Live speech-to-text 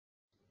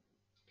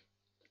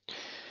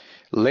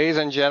Ladies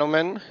and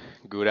gentlemen,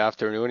 good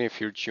afternoon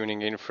if you're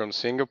tuning in from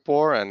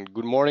Singapore, and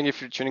good morning if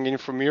you're tuning in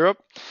from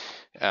Europe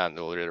and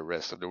all the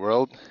rest of the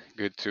world.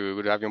 Good to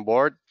have you on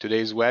board.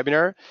 Today's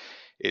webinar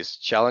is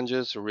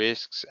Challenges,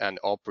 Risks, and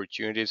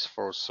Opportunities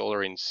for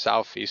Solar in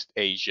Southeast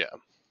Asia.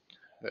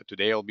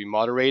 Today I'll be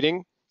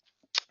moderating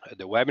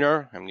the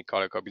webinar. I'm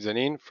Nicola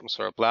Kobizanin from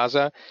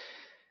Solarplaza,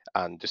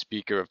 and the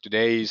speaker of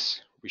today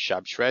is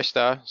Rishab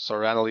Shrestha,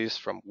 Solar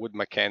Analyst from Wood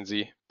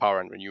Mackenzie Power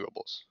and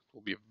Renewables. It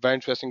will be a very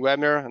interesting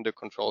webinar, and the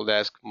control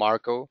desk,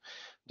 Marco,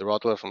 the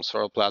Rotterdam from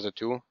Solarplaza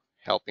 2,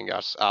 helping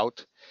us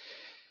out.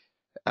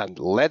 And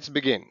let's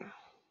begin.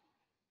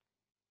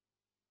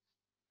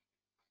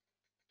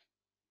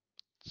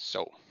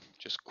 So,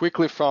 just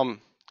quickly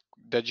from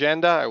the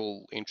agenda, I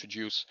will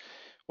introduce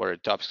what are the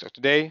topics of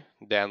today.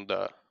 Then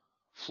the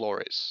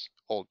floor is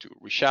all to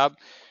Rishab,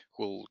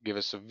 who will give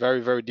us a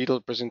very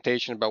detailed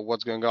presentation about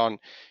what's going on in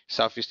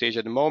Southeast Asia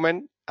at the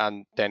moment,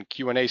 and then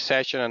Q&A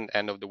session and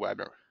end of the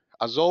webinar.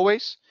 As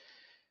always,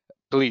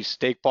 please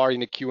take part in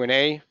the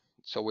Q&A.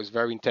 It's always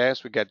very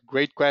intense. We get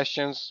great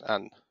questions,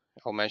 and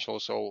I'll mention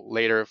also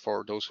later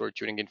for those who are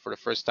tuning in for the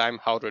first time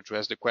how to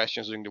address the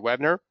questions during the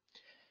webinar.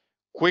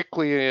 Quick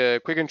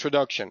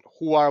introduction.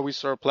 Who are we,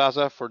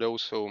 Solarplaza? For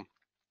those who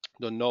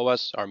don't know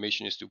us, our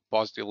mission is to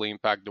positively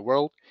impact the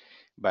world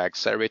by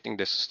accelerating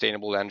the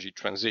sustainable energy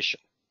transition.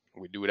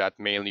 We do that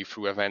mainly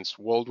through events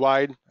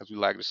worldwide, as we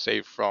like to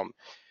say, from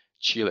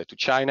Chile to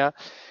China.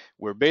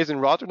 We're based in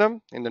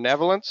Rotterdam in the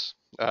Netherlands,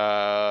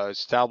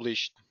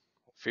 established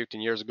 15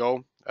 years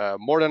ago,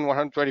 more than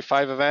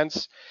 125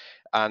 events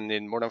and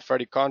in more than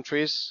 30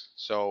 countries.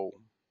 So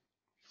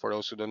for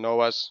those who don't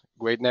know us,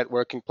 great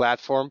networking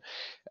platform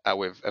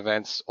with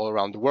events all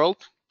around the world.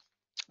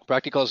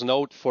 Practical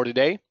note for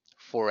today: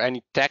 for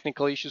any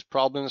technical issues,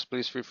 problems,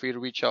 please feel free to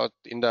reach out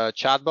in the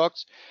chat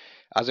box.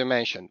 As I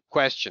mentioned,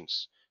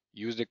 questions,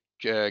 use the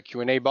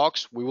Q&A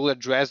box. We will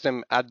address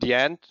them at the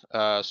end,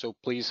 so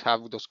please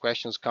have those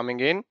questions coming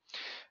in.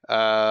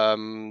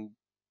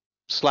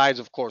 Slides,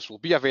 of course, will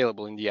be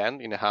available in the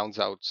end in the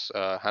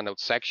handout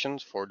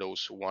sections for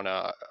those who want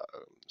to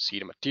see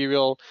the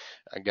material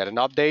and get an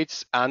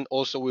updates. And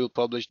also we'll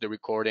publish the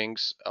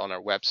recordings on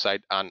our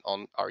website and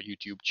on our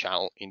YouTube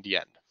channel in the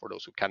end for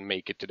those who can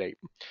make it today.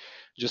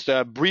 Just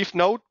a brief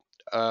note,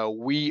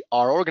 we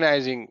are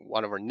organizing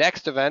one of our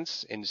next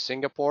events in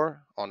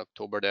Singapore on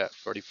October the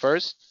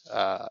 31st.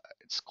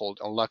 It's called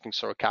Unlocking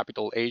Solar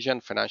Capital Asia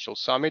and Financial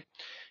Summit.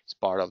 It's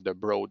part of the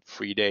broad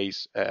 3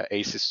 days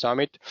ACES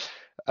Summit.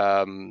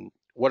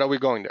 What are we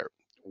going there?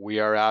 We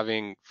are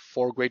having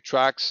 4 great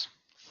tracks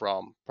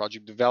from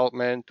project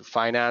development to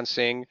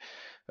financing,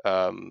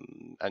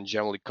 and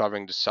generally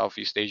covering the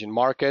Southeast Asian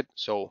market.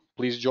 So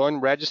please join,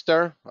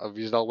 register,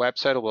 visit our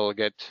website. We'll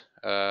get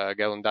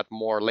on that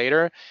more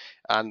later,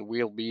 and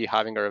we'll be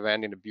having our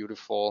event in the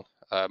beautiful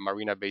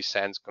Marina Bay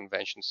Sands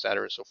Convention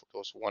Center. So for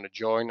those who want to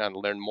join and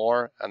learn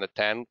more and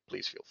attend,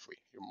 please feel free.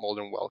 You're more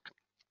than welcome.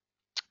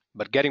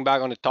 But getting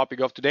back on the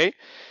topic of today,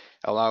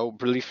 I'll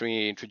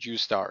briefly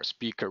introduce our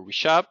speaker,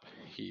 Rishab.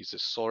 He's a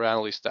solar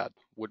analyst at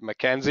Wood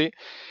Mackenzie.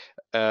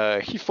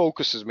 He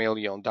focuses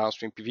mainly on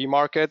downstream PV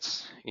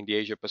markets in the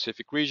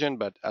Asia-Pacific region,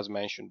 but as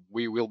mentioned,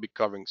 we will be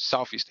covering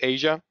Southeast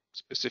Asia,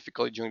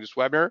 specifically during this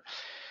webinar.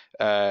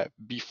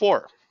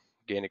 Before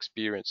gain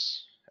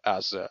experience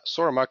as a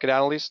solar market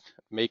analyst,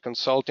 May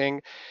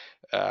Consulting,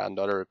 and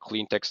other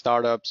clean tech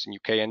startups in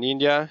UK and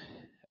India.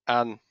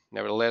 And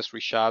nevertheless,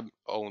 Rishab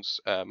owns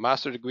a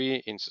master's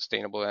degree in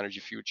sustainable energy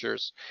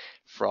futures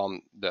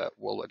from the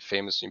worldwide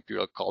famous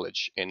Imperial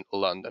College in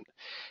London.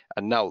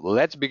 And now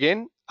let's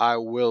begin. I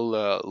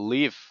will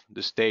leave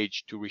the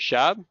stage to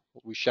Rishab.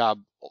 Rishab,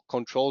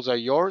 controls are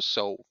yours.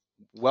 So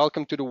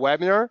welcome to the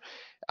webinar,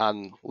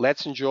 and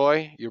let's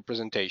enjoy your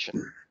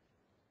presentation.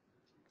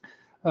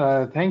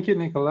 Thank you,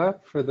 Nicola,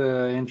 for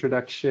the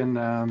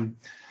introduction.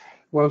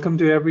 Welcome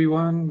to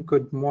everyone.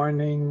 Good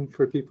morning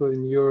for people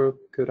in Europe.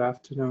 Good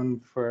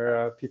afternoon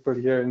for people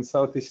here in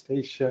Southeast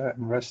Asia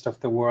and rest of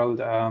the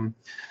world.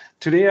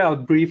 Today, I'll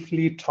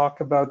briefly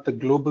talk about the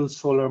global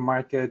solar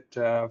market.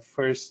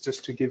 First,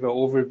 just to give an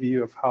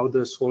overview of how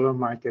the solar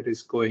market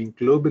is going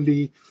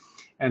globally.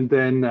 And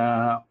then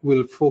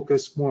we'll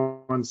focus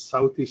more on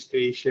Southeast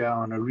Asia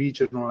on a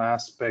regional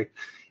aspect.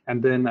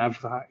 And then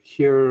I've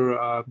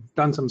here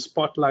done some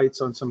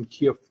spotlights on some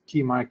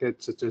key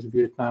markets such as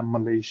Vietnam,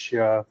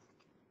 Malaysia,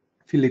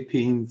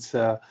 Philippines,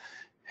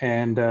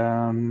 and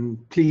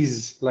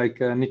please,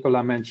 like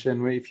Nicola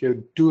mentioned, if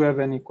you do have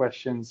any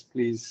questions,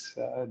 please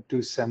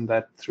do send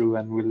that through,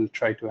 and we'll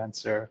try to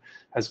answer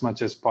as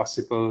much as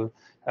possible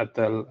at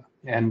the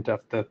end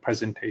of the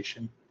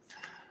presentation.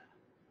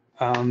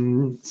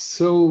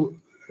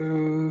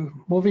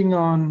 Moving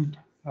on,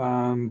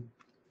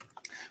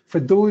 for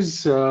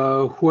those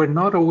who are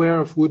not aware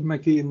of Wood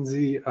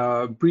Mackenzie,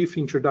 brief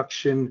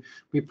introduction: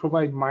 we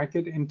provide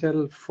market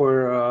intel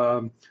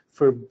for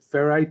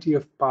variety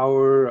of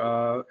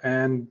power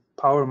and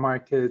power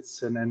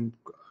markets and then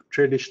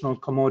traditional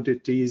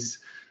commodities.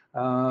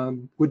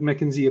 Wood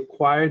Mackenzie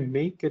acquired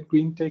Make at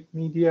Green Tech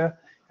Media,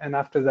 And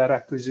after that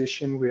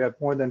acquisition, we have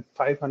more than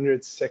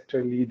 500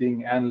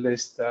 sector-leading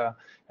analysts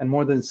and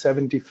more than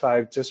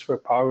 75 just for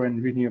power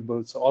and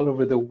renewables all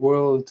over the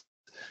world.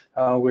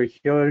 We're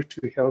here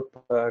to help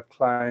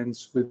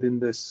clients within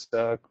this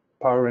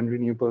power and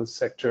renewable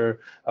sector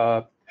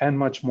and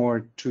much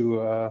more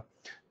to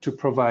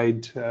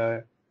provide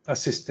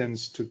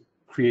assistance to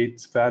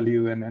create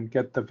value and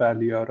get the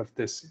value out of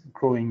this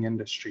growing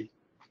industry.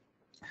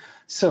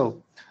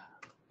 So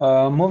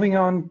moving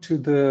on to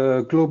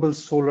the global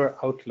solar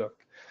outlook.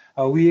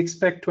 We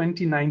expect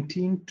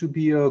 2019 to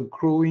be a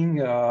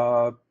growing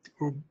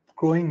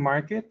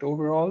market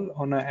overall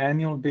on an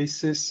annual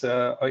basis,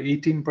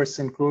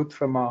 18% growth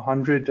from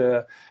around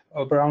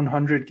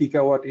 100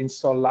 gigawatt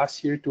installed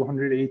last year to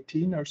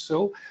 118 or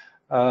so.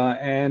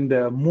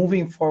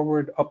 Moving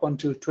forward up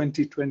until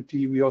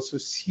 2020, we also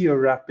see a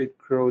rapid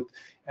growth.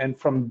 And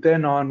from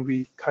then on,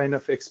 we kind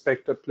of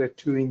expect a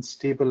plateauing,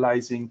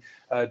 stabilizing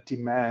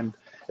demand.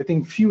 I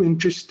think few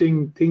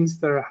interesting things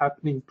that are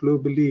happening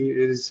globally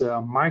is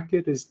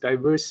market is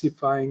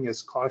diversifying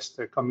as costs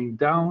are coming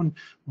down.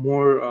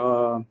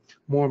 More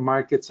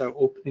markets are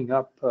opening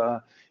up.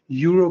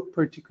 Europe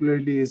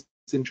particularly is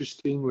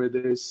interesting, where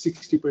there is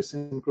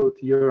 60%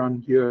 growth year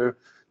on year.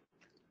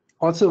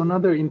 Also,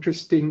 another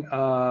interesting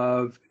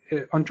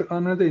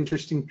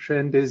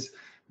trend is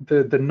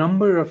the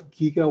number of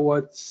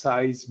gigawatt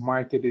size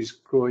market is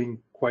growing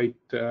quite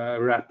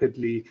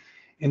rapidly.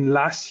 In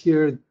last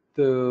year,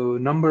 the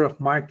number of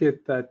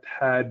market that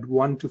had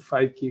 1 to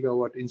 5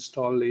 gigawatt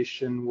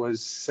installation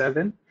was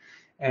 7.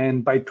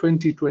 And by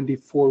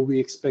 2024, we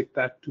expect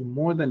that to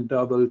more than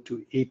double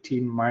to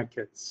 18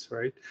 markets,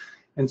 right?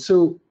 And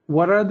so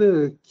what are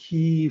the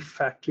key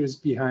factors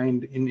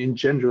behind, in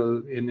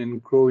general, in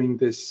growing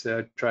this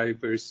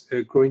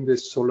growing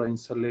this solar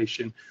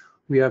installation?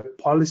 We have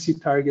policy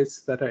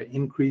targets that are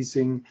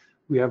increasing.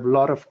 We have a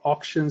lot of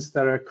auctions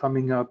that are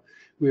coming up.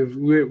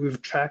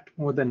 We've tracked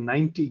more than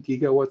 90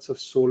 gigawatts of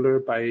solar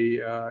by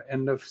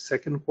end of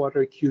second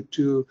quarter,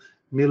 Q2.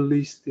 Middle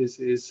East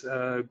is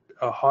a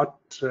hot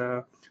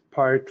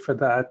part for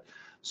that.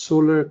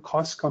 Solar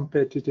cost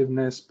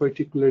competitiveness,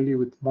 particularly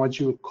with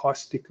module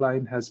cost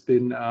decline, has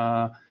been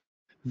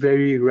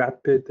very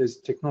rapid. There's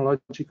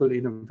technological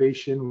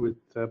innovation with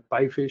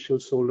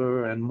bifacial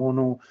solar and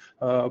mono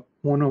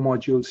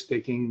modules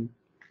taking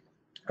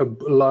a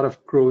lot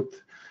of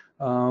growth.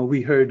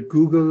 We heard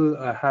Google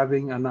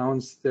having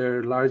announced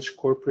their large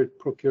corporate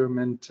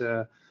procurement.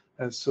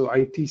 So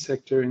IT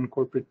sector in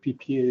corporate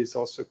PPA is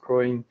also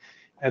growing.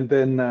 And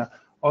then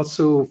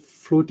also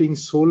floating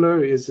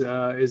solar is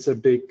a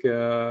big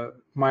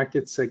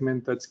market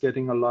segment that's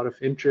getting a lot of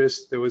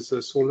interest. There was a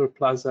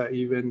Solarplaza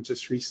event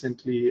just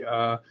recently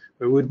where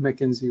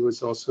Mackenzie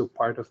was also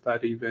part of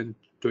that event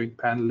doing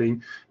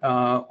paneling.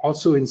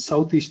 Also in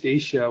Southeast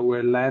Asia,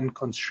 where land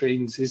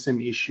constraints is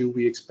an issue,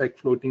 we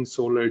expect floating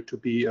solar to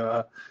be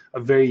a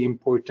very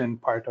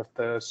important part of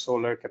the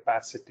solar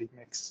capacity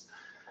mix.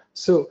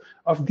 So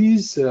of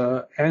these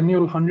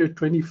annual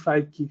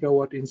 125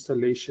 gigawatt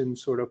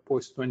installations sort of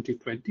post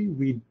 2020,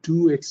 we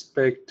do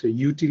expect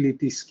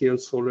utility scale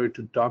solar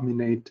to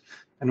dominate,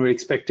 and we're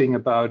expecting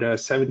about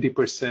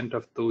 70%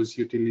 of those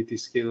utility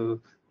scale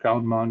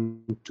ground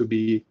mount to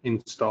be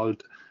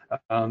installed.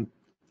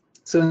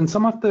 So in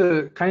some of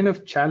the kind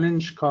of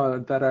challenge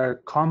that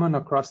are common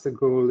across the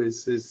globe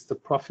is the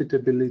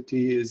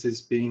profitability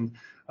is being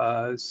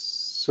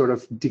sort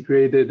of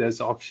degraded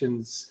as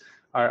auctions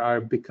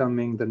are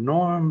becoming the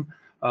norm.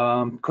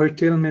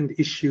 Curtailment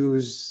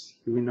issues,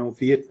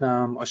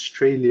 Vietnam,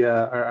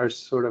 Australia are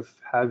sort of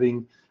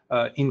having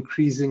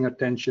increasing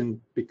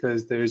attention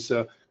because there's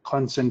a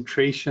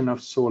concentration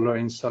of solar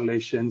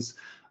installations.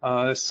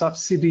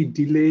 Subsidy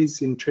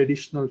delays in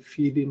traditional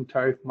feed-in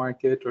tariff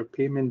market or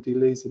payment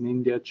delays in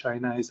India,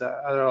 China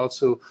are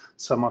also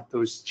some of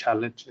those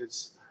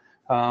challenges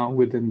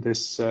within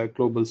this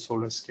global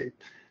solar scape.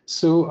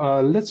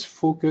 So let's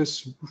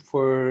focus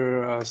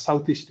for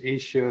Southeast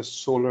Asia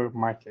solar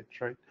market,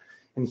 right?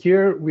 And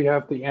here we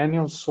have the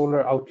annual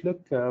solar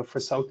outlook for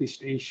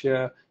Southeast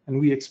Asia, and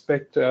we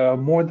expect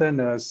more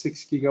than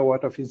 6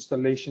 gigawatt of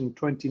installation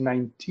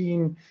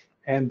 2019,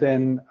 and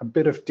then a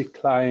bit of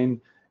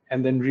decline,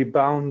 and then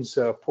rebounds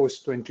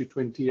post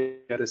 2020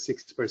 at a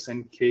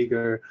 6%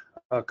 CAGR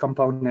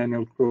compound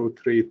annual growth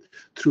rate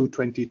through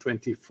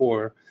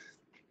 2024.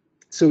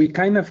 So we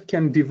kind of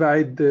can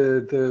divide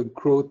the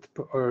growth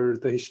or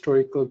the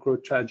historical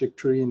growth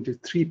trajectory into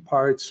three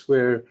parts,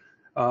 where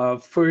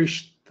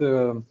first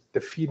the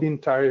feed-in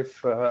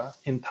tariff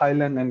in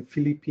Thailand and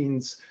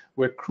Philippines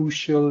were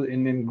crucial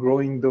in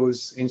growing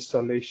those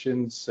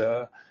installations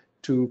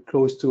to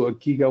close to a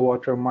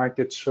gigawatt or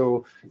market.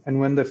 So, and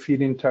when the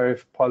feed-in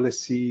tariff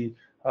policy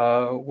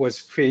was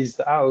phased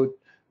out,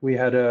 we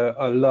had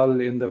a lull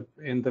in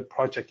the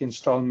project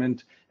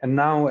installment. And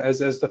now, as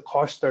the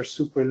costs are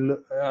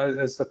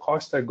as the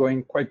costs are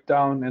going quite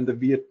down, and the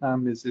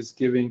Vietnam is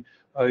giving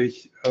a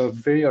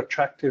very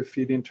attractive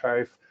feed-in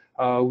tariff,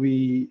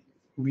 we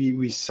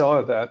we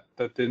saw that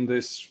in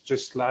this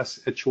just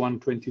last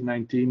H1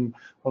 2019,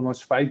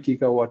 almost 5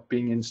 gigawatt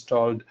being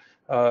installed.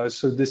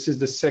 So this is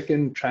the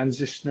second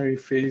transitionary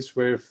phase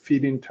where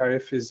feed-in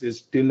tariff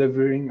is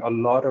delivering a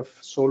lot of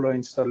solar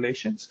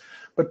installations.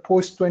 But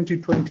post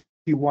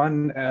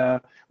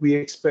 2021, we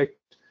expect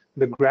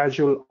the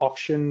gradual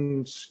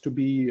auctions to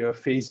be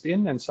phased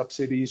in and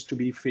subsidies to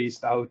be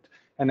phased out.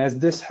 And as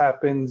this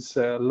happens,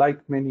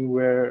 like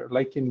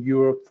in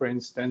Europe, for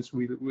instance,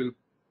 we will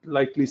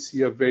likely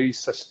see a very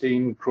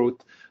sustained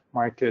growth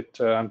market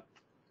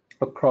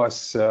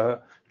across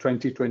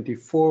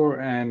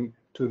 2024 and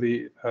to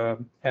the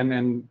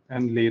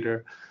and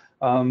later.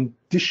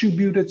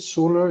 Distributed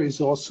solar is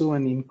also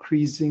an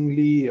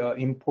increasingly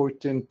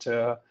important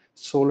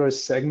solar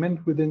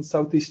segment within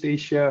Southeast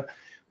Asia.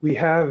 We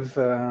have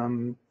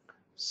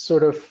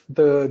sort of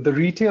the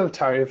retail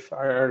tariff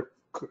are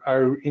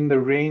in the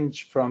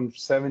range from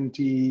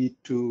 70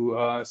 to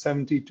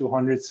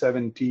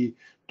 $170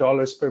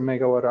 per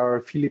megawatt hour.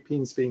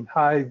 Philippines being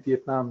high,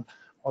 Vietnam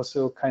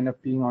also kind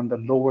of being on the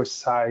lower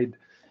side.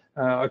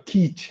 A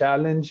key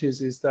challenge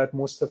is that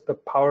most of the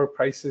power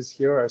prices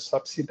here are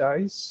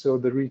subsidized, so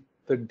the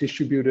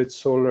distributed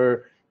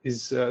solar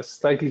is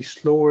slightly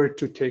slower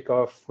to take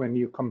off when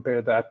you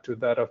compare that to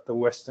that of the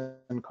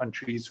Western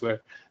countries where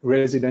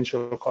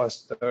residential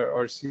costs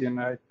or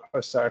CNI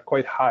costs are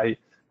quite high.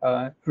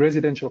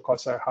 Residential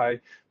costs are high.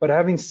 But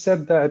having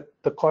said that,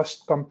 the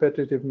cost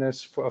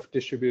competitiveness of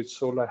distributed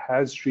solar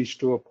has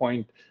reached to a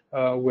point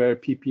where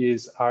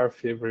PPAs are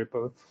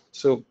favorable.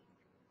 So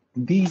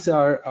these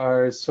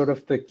are sort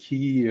of the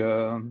key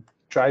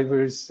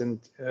drivers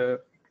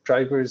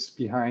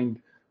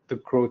behind the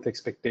growth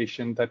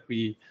expectation that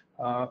we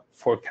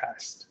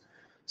forecast.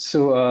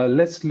 So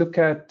let's look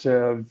at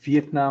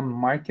Vietnam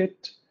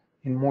market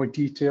in more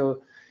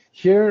detail.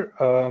 Here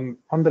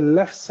on the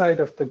left side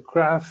of the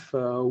graph,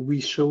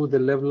 we show the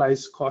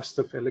levelized cost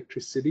of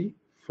electricity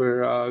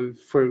for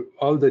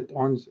all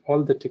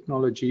the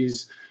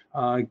technologies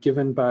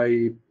given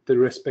by the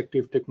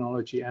respective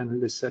technology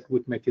analysts at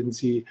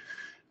Mackenzie.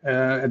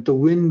 At the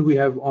wind, we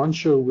have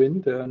onshore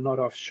wind, not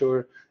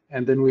offshore,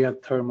 and then we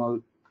have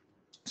thermal.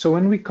 So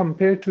when we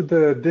compare to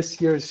this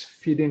year's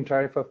feed-in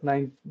tariff of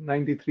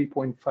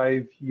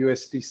 93.5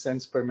 USD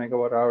cents per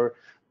megawatt hour,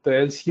 the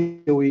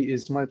LCOE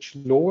is much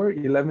lower,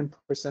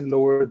 11%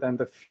 lower than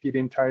the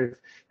feed-in tariff,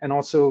 and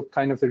also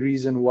kind of the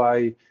reason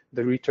why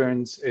the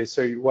returns,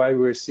 why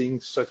we're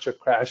seeing such a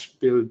crash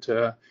build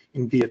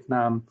in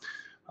Vietnam.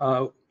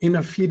 In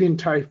a feed-in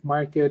tariff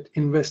market,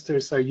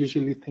 investors are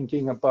usually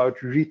thinking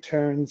about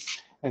returns,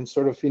 and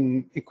sort of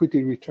in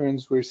equity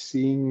returns, we're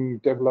seeing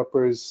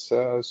developers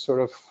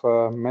sort of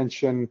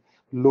mention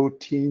low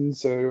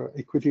teens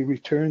equity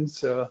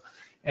returns,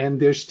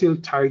 and they're still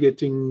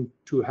targeting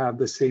to have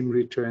the same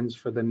returns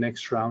for the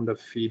next round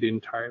of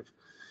feed-in tariff.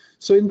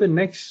 So in the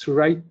next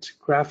right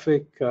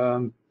graphic,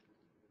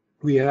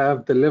 we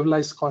have the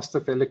levelized cost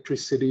of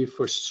electricity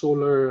for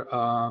solar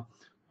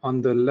on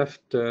the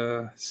left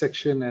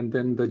section, and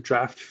then the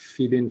draft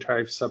feed-in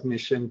tariff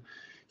submission.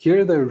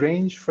 Here, the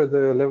range for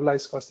the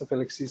levelized cost of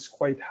electricity is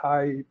quite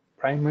high,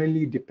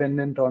 primarily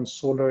dependent on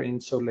solar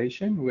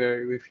insolation,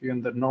 where if you're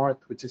in the north,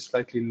 which is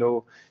slightly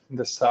low, in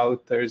the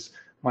south, there's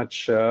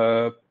much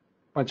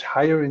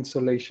higher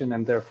insolation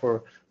and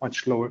therefore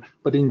much lower.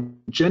 But in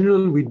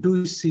general, we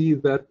do see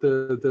that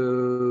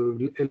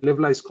the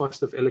levelized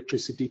cost of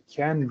electricity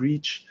can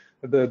reach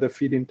the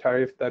feed-in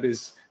tariff that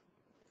is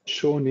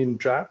shown in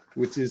draft,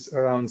 which is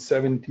around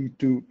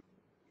 71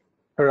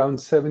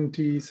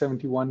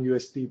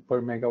 USD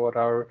per megawatt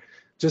hour.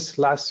 Just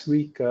last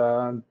week,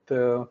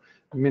 the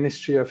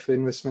Ministry of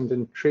Investment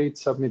and Trade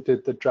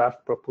submitted the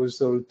draft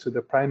proposal to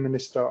the Prime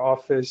Minister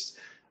office.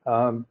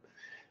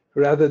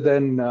 Rather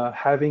than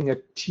having a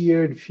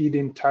tiered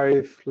feed-in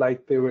tariff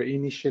like they were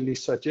initially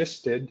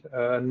suggested,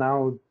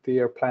 now they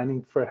are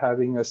planning for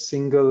having a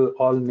single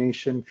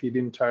all-nation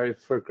feed-in tariff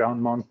for ground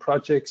mount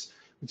projects,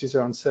 which is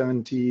around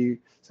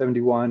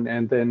 71,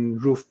 and then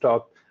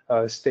rooftop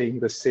staying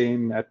the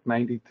same at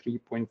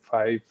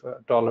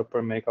 $93.5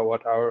 per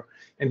megawatt hour.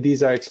 And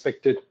these are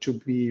expected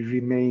to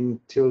remain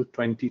till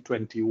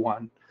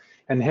 2021.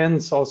 And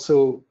hence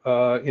also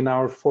in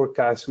our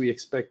forecast, we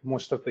expect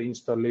most of the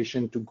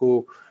installation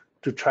to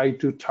try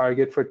to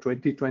target for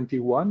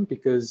 2021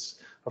 because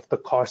of the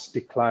cost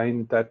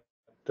decline that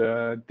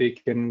they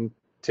can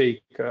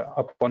take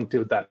up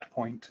until that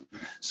point.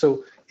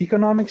 So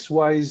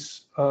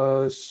economics-wise,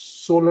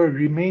 solar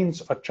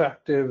remains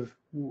attractive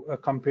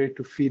compared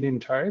to feed-in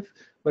tariff,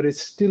 but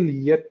it's still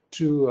yet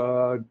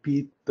to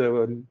beat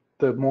the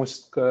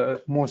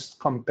most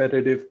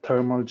competitive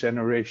thermal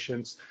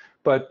generations.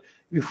 But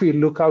if we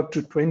look out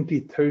to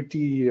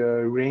 2030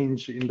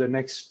 range, in the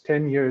next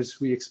 10 years,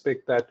 we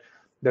expect that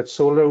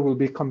solar will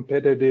be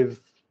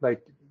competitive,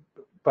 like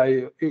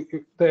the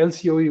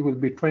LCOE will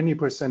be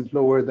 20%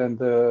 lower than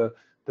the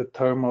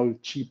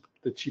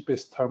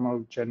cheapest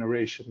thermal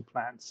generation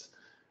plants,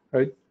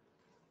 right?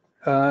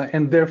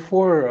 And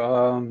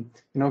therefore,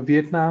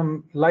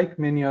 Vietnam, like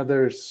many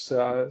other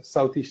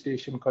Southeast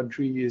Asian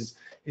countries,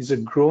 is a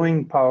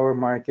growing power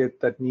market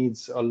that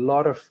needs a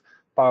lot of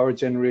power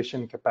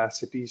generation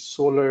capacity. A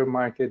solar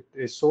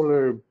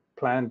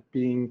plant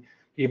being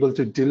able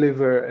to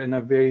deliver in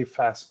a very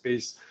fast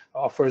pace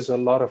offers a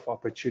lot of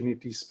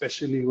opportunity,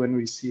 especially when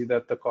we see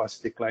that the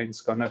cost decline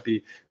is going to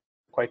be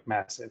quite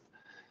massive.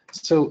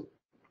 So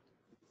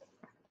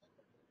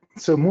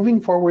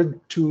moving forward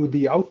to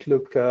the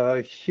outlook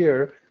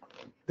here,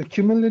 the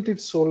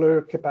cumulative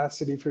solar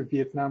capacity for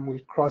Vietnam will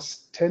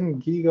cross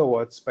 10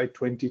 gigawatts by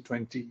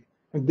 2020.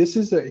 And this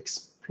is an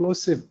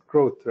explosive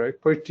growth, right?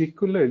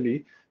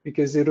 Particularly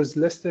because it was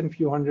less than a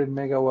few hundred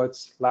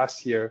megawatts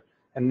last year,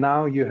 and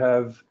now you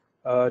have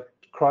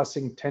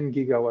crossing 10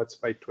 gigawatts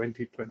by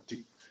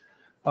 2020.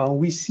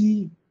 We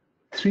see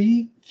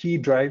three key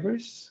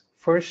drivers.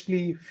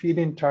 Firstly,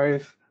 feed-in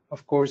tariff,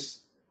 of course,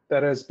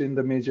 that has been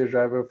the major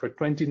driver for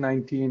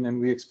 2019, and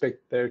we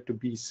expect there to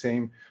be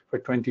same for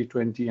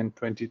 2020 and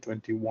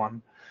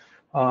 2021.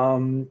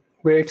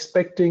 We're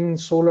expecting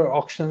solar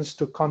auctions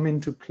to come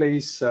into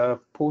place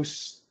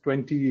post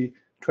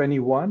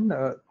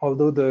 2021,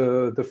 although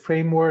the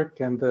framework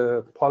and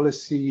the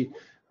policy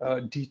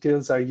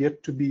details are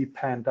yet to be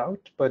panned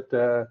out. But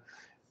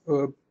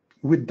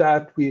with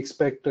that, we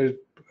expect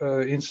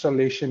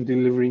installation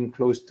delivering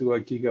close to a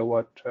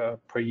gigawatt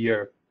per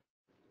year.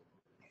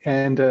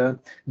 And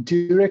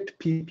direct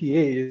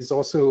PPA is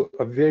also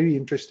a very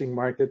interesting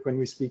market. When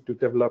we speak to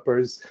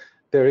developers,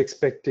 they're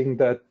expecting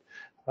that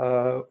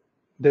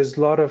there's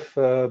a lot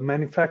of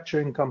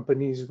manufacturing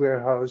companies,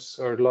 warehouse,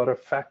 or a lot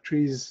of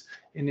factories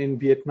in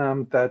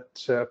Vietnam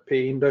that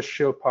pay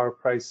industrial power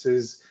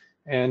prices.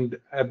 And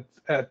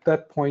at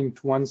that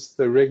point, once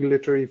the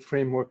regulatory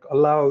framework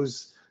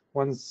allows,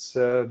 once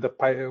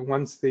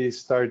they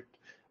start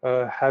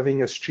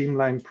having a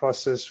streamlined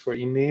process for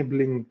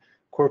enabling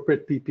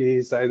corporate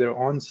PPAs either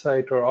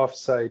on-site or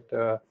off-site,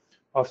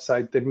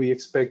 then we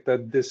expect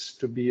that this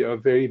to be a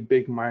very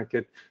big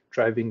market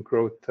driving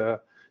growth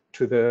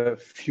to the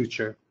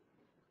future.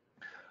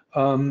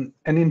 And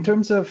in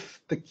terms of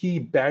the key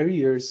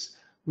barriers,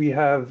 we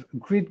have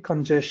grid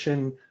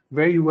congestion,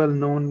 very well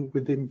known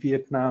within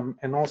Vietnam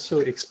and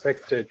also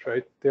expected,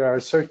 right? There are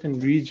certain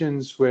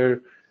regions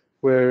where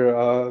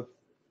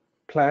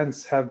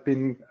plants have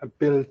been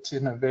built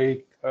in a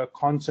very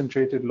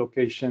concentrated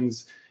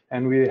locations.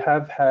 And we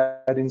have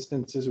had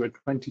instances where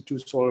 22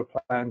 solar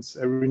plants,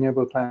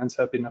 renewable plants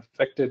have been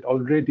affected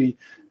already.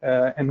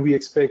 And we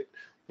expect,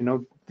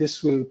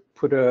 this will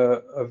put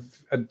a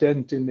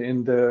dent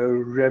in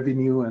the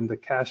revenue and the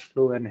cash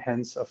flow and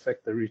hence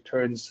affect the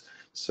returns.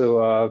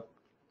 So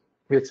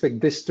we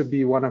expect this to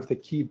be one of the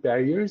key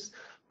barriers.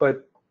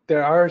 But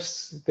there are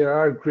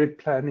grid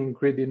planning,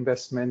 grid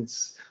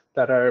investments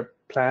that are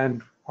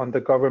planned on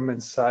the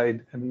government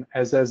side. And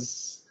as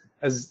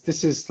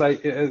this is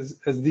as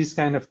this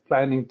kind of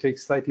planning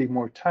takes slightly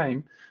more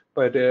time,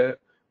 but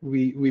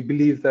we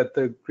believe that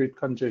the grid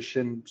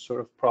congestion sort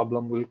of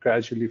problem will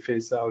gradually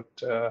phase out,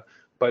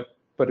 but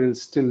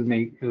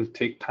it'll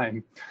take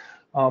time.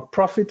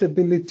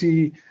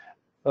 Profitability,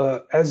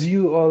 as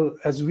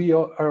we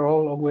are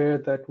all aware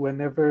that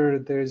whenever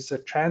there's a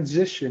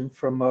transition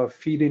from a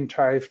feed-in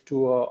tariff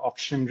to an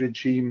auction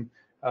regime,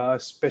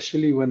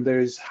 especially when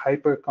there's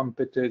hyper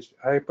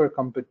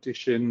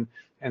competition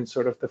and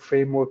sort of the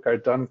framework are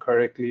done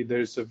correctly,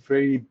 there's a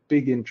very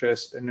big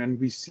interest, and then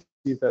we see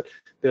that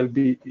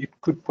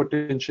it could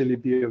potentially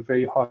be a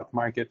very hot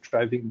market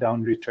driving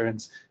down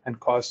returns and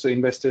costs. So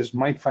investors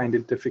might find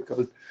it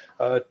difficult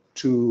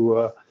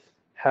to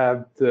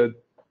have the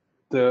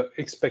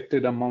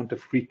expected amount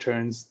of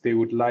returns they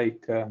would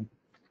like.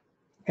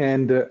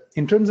 And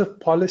in terms of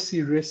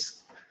policy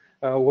risk,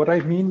 what I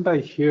mean by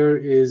here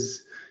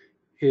is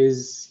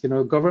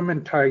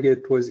government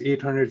target was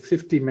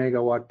 850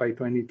 megawatt by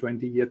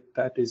 2020, yet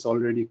that is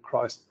already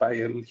crossed by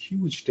a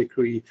huge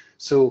degree.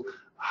 So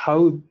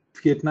how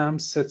Vietnam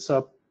sets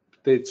up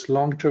its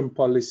long-term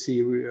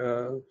policy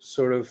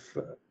sort of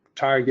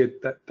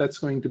target, that's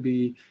going to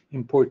be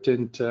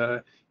important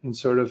in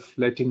sort of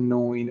letting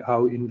know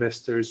how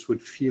investors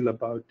would feel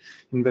about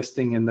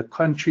investing in the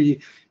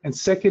country. And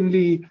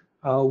secondly,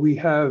 we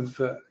have,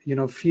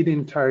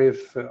 feed-in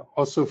tariff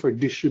also for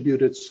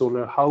distributed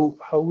solar. How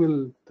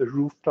will the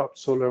rooftop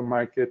solar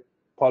market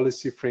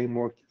policy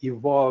framework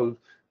evolve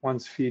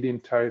once feed-in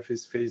tariff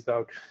is phased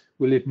out?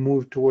 Will it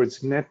move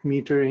towards net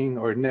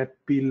metering or net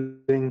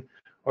billing,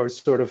 or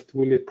sort of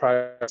will it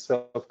prioritize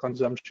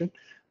self-consumption?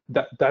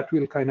 That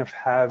will kind of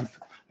have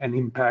an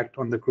impact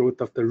on the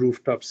growth of the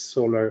rooftop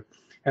solar.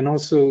 And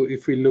also,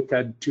 if we look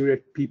at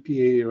direct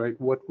PPA, right,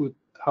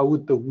 how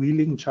would the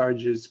wheeling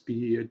charges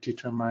be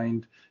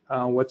determined?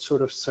 What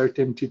sort of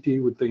certainty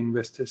would the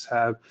investors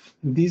have?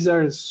 These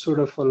are sort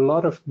of a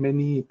lot of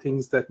many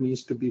things that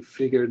needs to be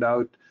figured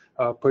out,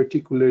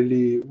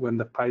 particularly when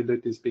the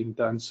pilot is being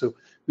done. So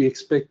we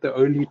expect the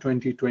early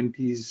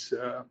 2020s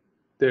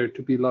there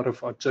to be a lot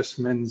of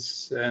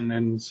adjustments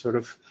and sort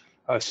of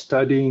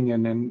studying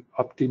and then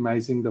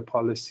optimizing the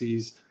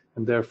policies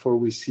and therefore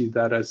we see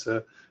that as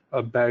a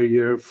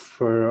barrier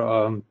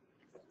for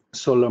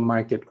solar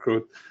market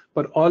growth.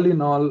 But all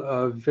in all,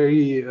 a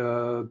very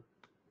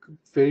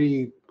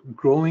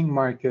growing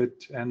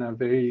market and a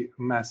very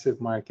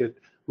massive market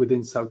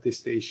within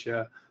Southeast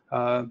Asia.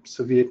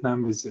 So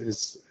Vietnam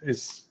is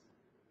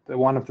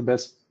one of the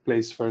best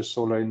place for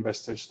solar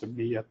investors to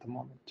be at the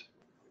moment.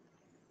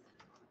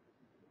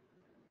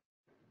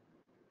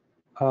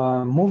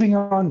 Moving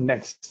on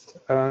next,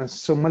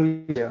 so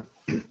Malaysia.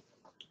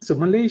 So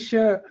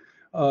Malaysia,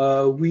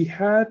 we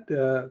had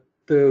the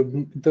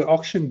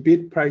auction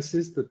bid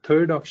prices, the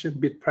third auction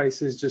bid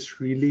prices just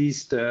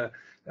released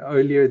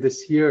earlier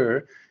this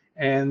year,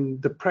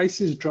 and the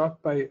prices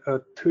dropped by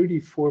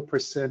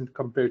 34%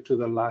 compared to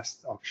the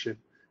last auction.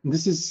 And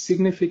this is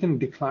significant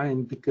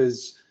decline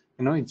because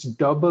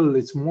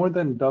it's more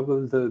than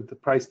double the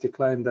price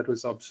decline that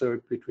was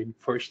observed between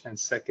first and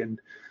second.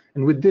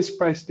 And with this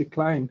price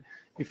decline,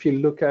 if you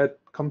look at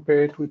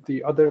compare it with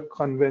the other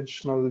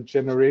conventional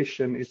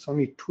generation, it's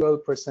only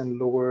 12%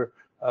 lower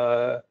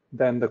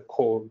than the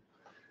coal.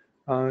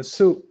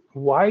 So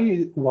why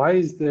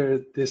is there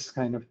this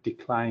kind of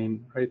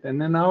decline, right?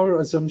 And then our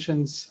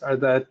assumptions are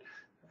that,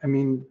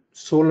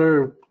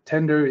 solar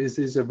tender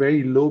is a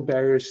very low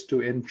barriers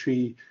to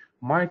entry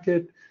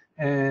market,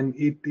 and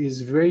it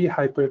is very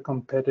hyper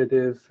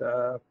competitive,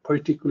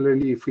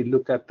 particularly if we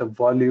look at the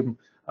volume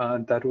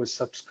that was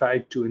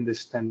subscribed to in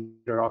this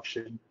tender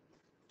auction.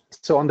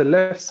 So on the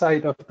left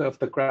side of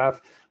the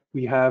graph,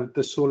 we have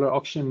the solar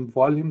auction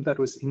volume that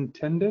was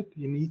intended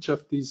in each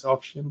of these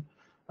auctions.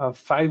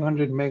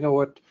 500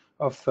 megawatt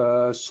of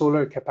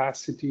solar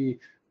capacity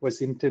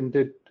was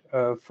intended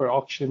for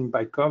auction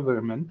by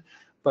government,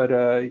 but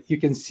you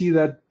can see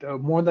that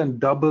more than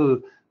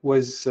double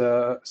was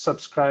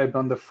subscribed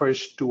on the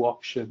first two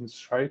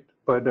auctions, right?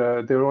 But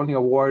they're only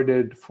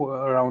awarded for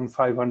around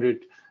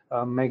 500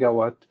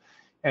 megawatt.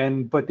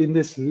 But in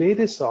this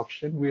latest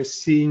auction, we're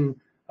seeing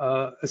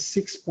a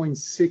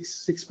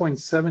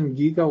 6.7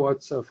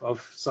 gigawatts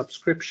of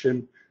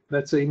subscription.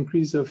 That's an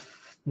increase of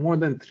more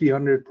than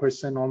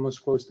 300%,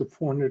 almost close to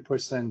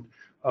 400%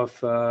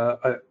 of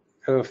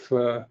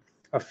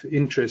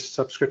interest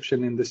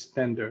subscription in this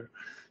tender.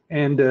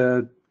 And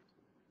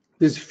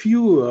there's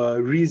few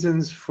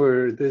reasons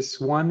for this.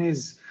 One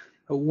is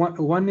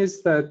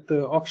that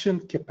the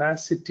auction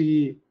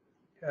capacity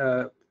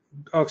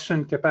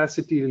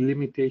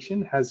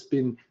limitation has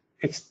been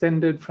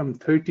extended from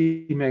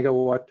 30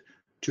 megawatt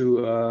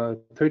to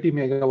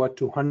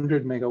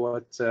 100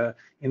 megawatts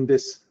in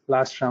this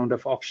last round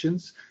of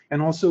auctions.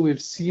 And also we've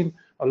seen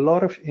a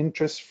lot of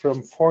interest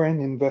from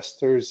foreign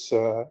investors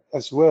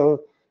as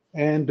well.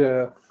 And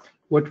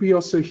what we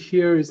also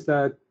hear is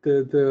that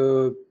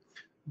the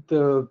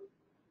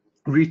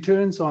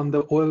returns on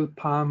the oil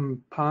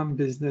palm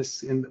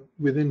business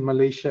within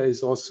Malaysia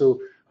is also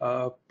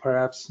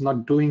perhaps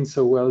not doing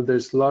so well.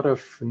 There's a lot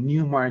of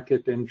new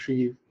market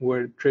entry who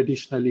are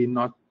traditionally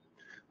not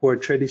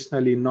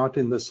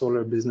in the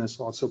solar business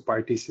also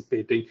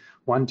participating,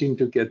 wanting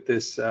to get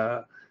this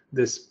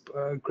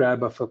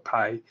grab of a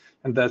pie.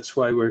 And that's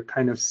why we're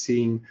kind of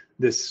seeing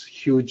this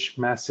huge,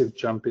 massive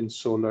jump in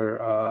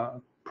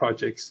solar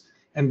projects.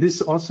 And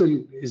this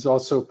is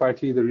also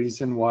partly the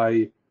reason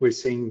why we're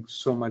seeing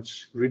so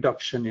much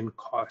reduction in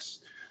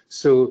cost.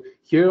 So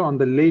here on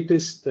the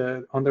latest,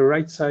 on the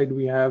right side,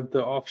 we have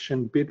the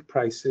auction bid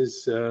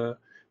prices,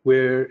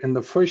 where in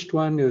the first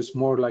one it was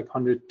more like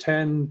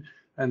 110,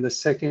 and the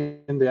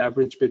second, the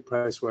average bid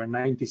price were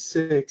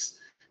 96,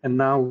 and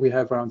now we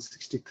have around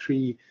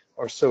 63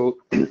 or so.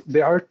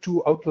 There are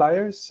two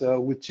outliers,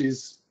 which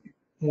is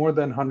more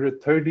than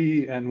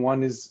 130, and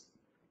one is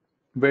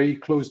very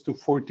close to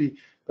 40,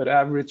 but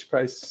average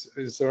price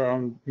is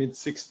around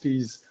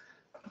mid-60s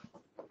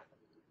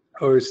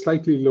or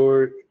slightly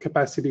lower,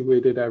 capacity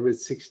weighted average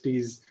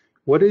 60s.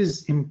 What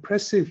is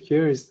impressive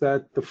here is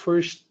that the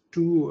first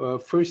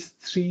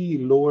three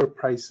lower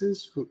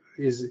prices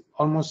is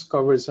almost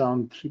covers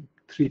around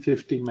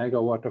 350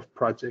 megawatt of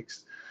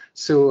projects.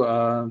 So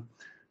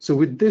so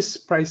with this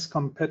price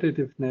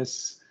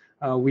competitiveness,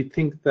 we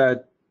think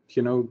that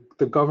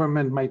the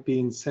government might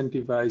be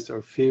incentivized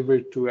or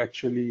favored to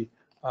actually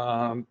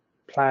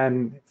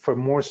plan for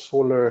more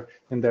solar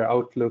in their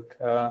outlook,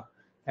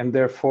 and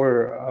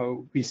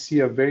therefore we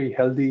see a very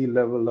healthy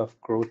level of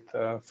growth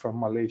from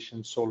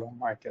Malaysian solar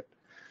market.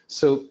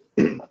 So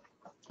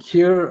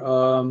here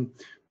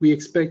we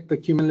expect the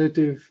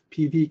cumulative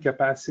PV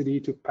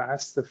capacity to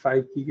pass the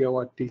 5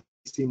 gigawatt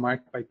DC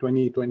mark by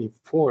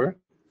 2024.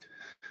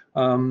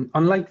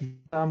 Unlike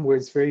Vietnam, where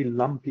it's very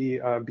lumpy,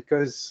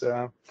 because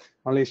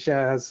Malaysia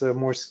has a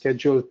more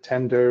scheduled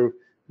tender,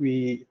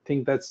 we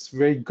think that's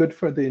very good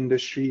for the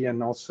industry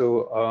and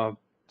also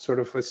sort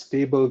of a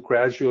stable,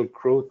 gradual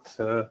growth.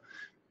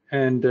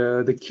 And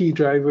the key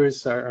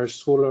drivers are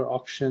solar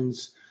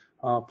auctions.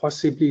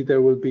 Possibly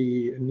there will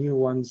be new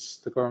ones.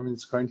 The government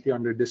is currently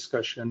under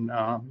discussion,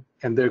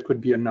 and there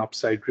could be an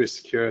upside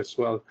risk here as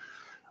well.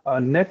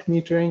 Net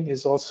metering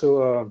is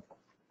also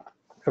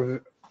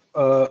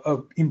a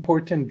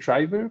important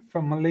driver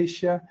from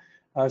Malaysia.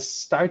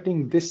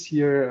 Starting this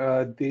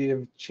year, they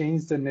have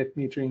changed the net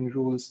metering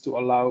rules to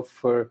allow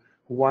for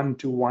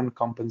one-to-one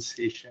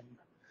compensation.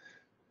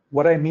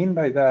 What I mean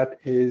by that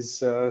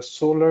is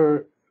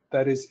solar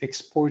that is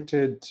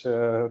exported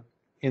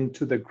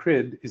into the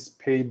grid is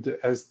paid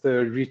as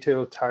the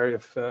retail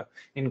tariff,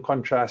 in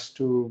contrast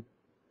to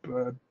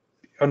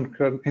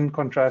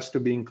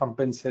being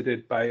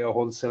compensated by a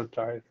wholesale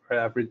tariff or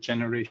average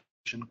generation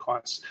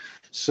cost.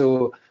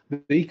 So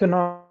the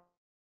economics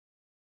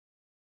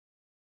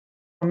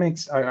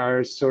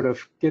are sort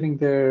of getting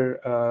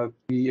there.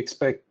 We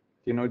expect,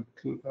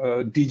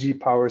 DG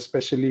power,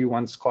 especially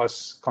once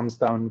costs comes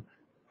down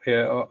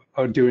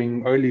or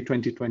during early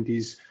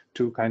 2020s,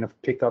 to kind of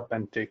pick up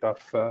and take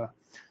off.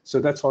 So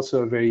that's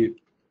also a very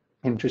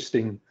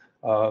interesting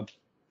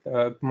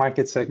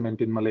market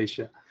segment in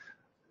Malaysia.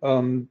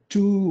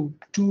 Two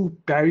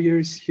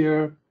barriers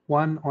here,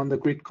 one on the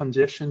grid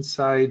congestion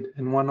side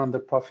and one on the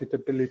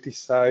profitability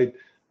side.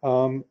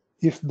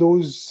 If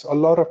a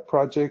lot of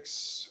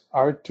projects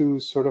are to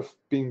sort of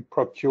being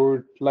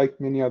procured like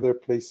many other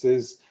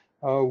places,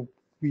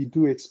 we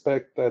do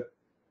expect that,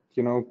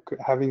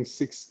 having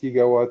 6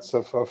 gigawatts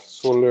of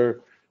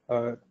solar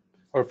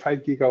or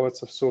 5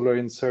 gigawatts of solar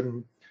in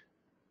certain,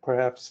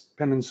 perhaps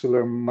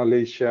peninsular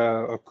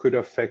Malaysia, could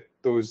affect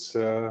those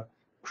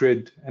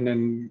grid, and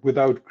then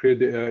without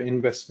grid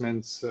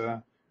investments,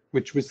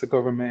 which the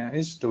government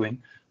is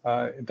doing,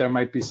 there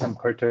might be some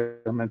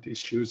curtailment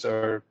issues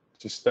or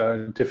just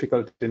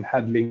difficult in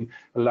handling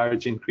a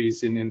large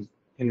increase in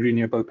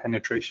renewable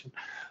penetration.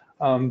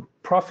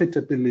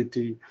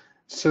 Profitability.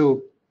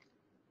 So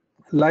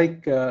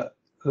like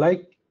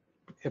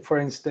for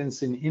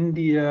instance, in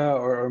India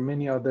or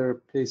many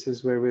other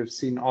places where we've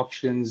seen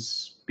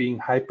auctions being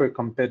hyper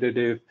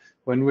competitive,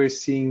 when we're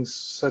seeing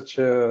such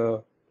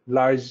a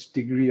large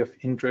degree of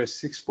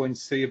interest,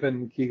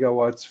 6.7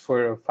 gigawatts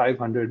for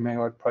 500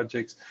 megawatt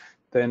projects,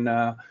 then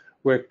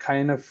we're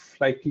kind of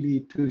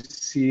likely to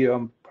see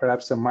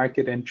perhaps a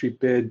market entry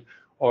bid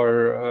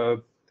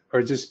or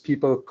just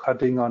people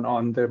cutting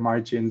on their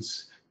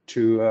margins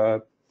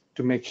to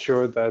make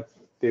sure that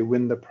they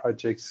win the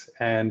projects,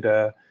 and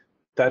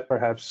that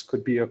perhaps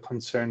could be a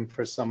concern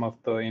for some of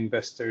the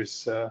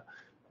investors,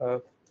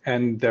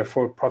 and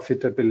therefore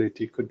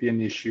profitability could be an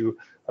issue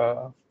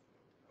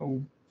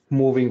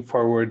moving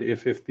forward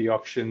if the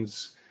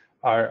auctions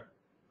are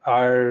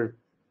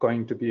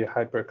going to be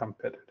hyper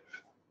competitive.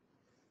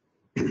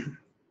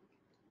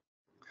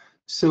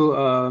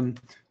 So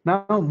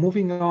now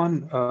moving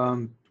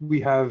on,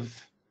 we have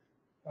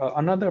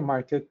another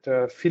market,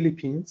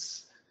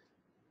 Philippines.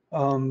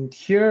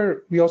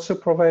 Here we also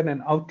provide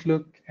an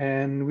outlook,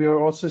 and we are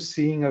also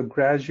seeing a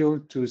gradual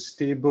to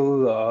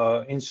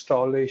stable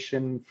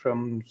installation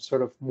from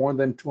sort of more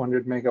than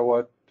 200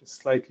 megawatt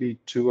slightly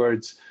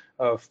towards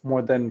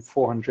more than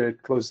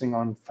 400, closing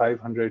on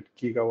 500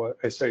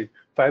 gigawatt,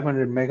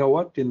 500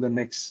 megawatt in the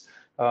next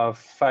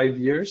 5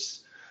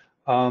 years.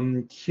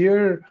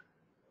 Here,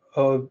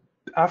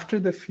 after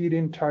the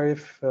feed-in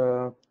tariff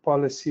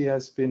policy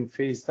has been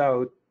phased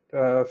out,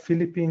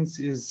 Philippines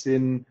is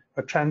in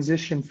a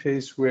transition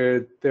phase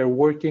where they're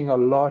working a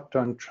lot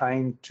on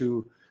trying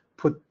to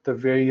put the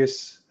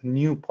various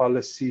new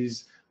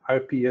policies,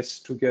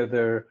 RPS,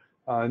 together.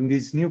 And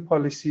these new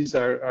policies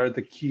are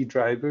the key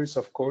drivers,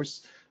 of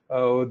course.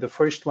 The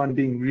first one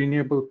being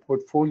renewable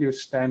portfolio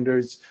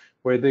standards,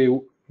 where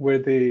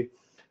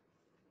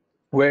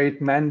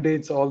it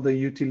mandates all the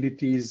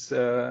utilities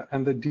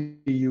and the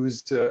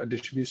DUs,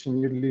 distribution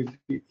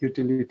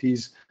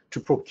utilities, to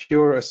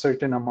procure a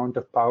certain amount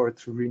of power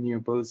through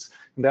renewables.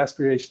 And the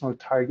aspirational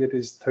target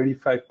is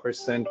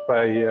 35%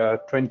 by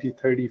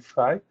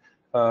 2035.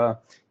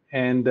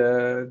 And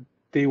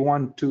they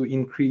want to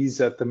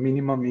increase at the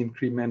minimum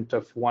increment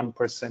of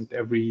 1%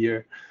 every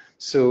year.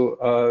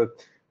 So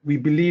we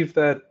believe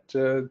that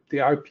the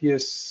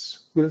RPS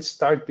will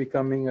start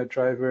becoming a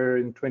driver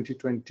in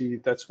 2020.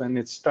 That's when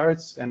it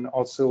starts. And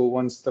also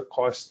once the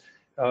cost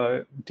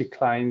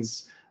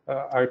declines,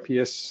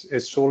 RPS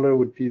as solar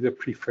would be the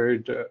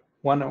preferred,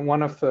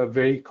 one of the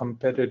very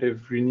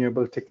competitive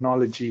renewable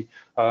technology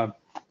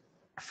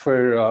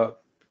for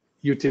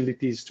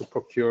utilities to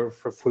procure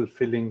for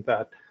fulfilling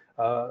that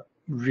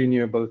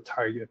renewable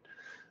target.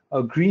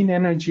 A green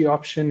energy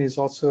option is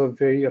also a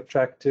very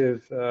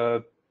attractive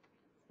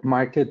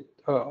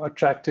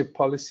attractive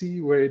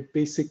policy, where it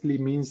basically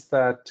means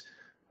that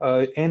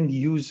end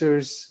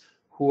users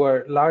who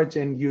are large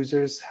end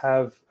users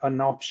have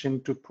an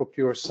option to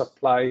procure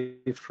supply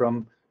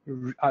from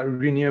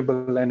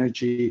renewable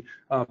energy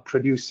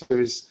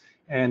producers,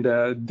 and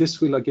this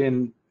will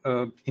again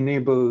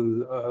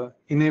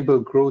enable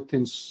growth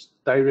in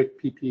direct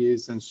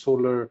PPAs and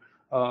solar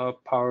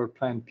power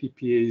plant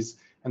PPAs,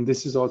 and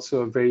this is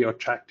also a very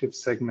attractive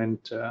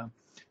segment.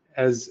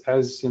 As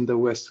in the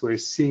West, we're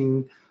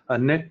seeing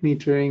net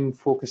metering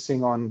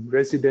focusing on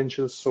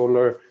residential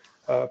solar,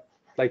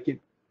 like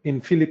in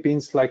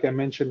Philippines, like I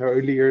mentioned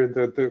earlier,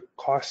 the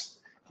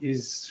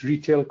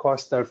retail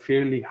costs are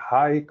fairly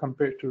high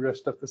compared to the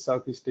rest of the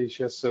Southeast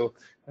Asia. So,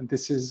 and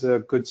this is a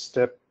good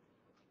step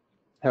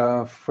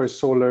for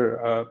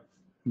solar,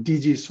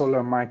 DG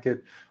solar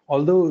market,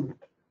 although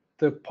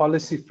the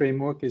policy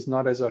framework is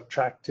not as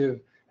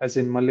attractive as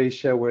in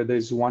Malaysia, where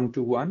there's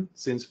 1-to-1,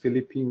 since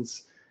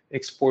Philippines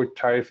export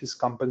tariff is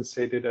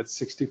compensated at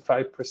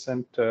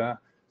 65%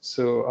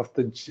 so of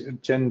the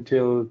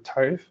gentile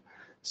tariff.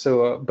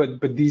 So,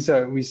 but these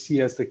are we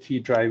see as the key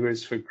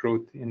drivers for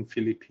growth in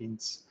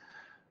Philippines.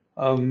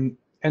 And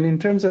in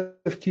terms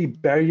of key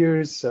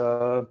barriers,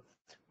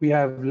 we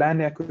have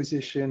land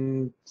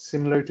acquisition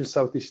similar to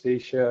Southeast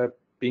Asia,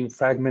 being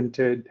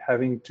fragmented,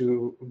 having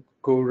to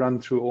go run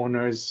through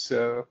owners,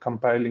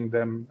 compiling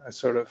them,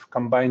 sort of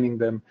combining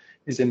them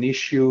is an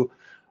issue.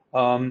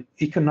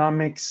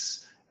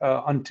 Economics,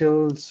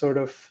 until sort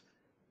of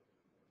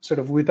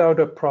without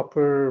a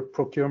proper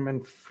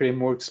procurement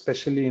framework,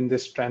 especially in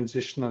this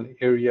transitional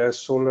area,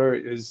 solar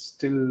is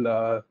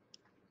still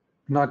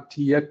not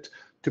yet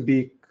to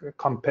be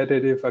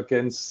competitive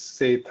against,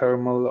 say,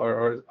 thermal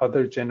or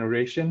other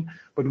generation.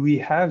 But we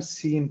have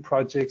seen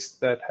projects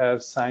that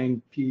have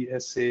signed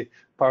PSA,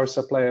 power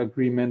supply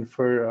agreement,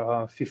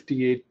 for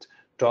 $58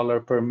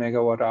 per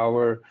megawatt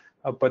hour,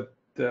 but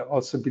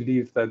also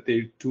believe that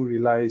they do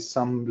rely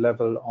some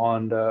level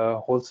on the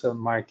wholesale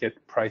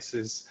market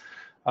prices.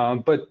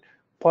 But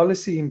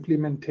policy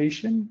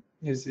implementation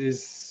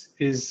is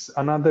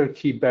another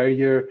key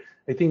barrier.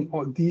 I think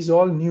these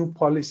all new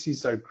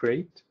policies are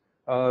great.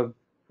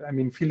 I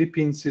mean,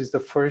 Philippines is the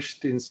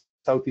first in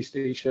Southeast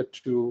Asia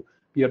to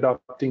be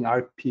adopting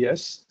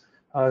RPS.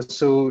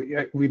 So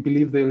we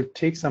believe they will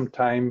take some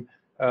time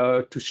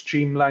to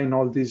streamline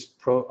all these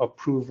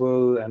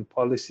approval and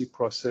policy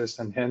process,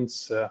 and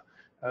hence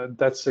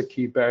that's a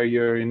key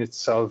barrier in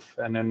itself.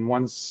 And then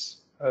once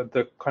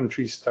the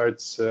country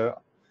starts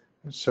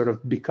sort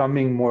of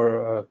becoming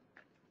more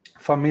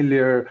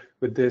familiar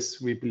with this,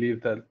 we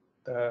believe that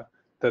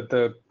that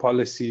the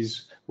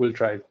policies will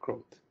drive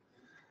growth.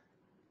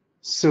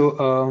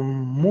 So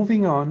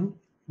moving on,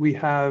 we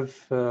have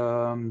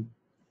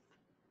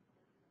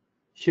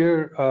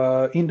here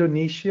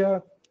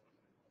Indonesia.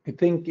 I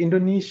think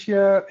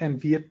Indonesia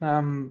and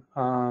Vietnam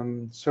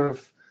sort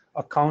of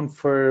account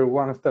for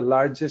one of the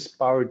largest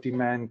power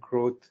demand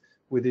growth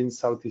within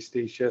Southeast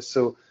Asia.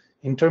 So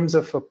in terms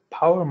of a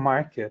power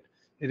market,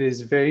 it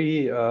is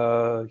very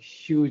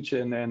huge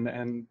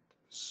and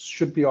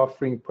should be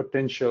offering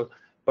potential,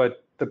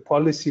 but the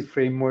policy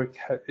framework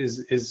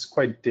is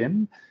quite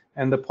dim,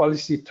 and the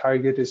policy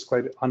target is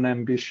quite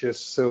unambitious.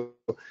 So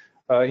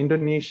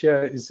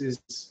Indonesia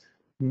is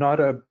not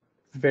a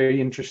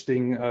very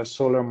interesting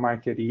solar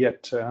market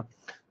yet.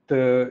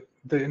 The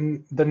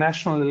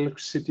National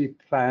Electricity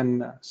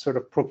Plan, sort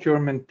of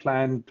procurement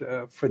plan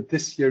for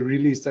this year,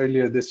 released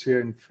earlier this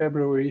year in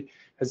February,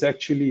 has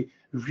actually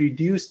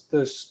reduced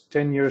the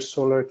 10-year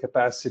solar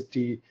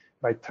capacity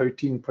by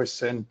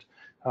 13%.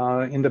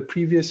 In the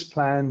previous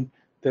plan,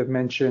 they've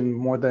mentioned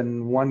more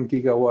than 1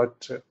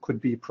 gigawatt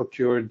could be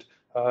procured,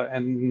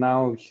 and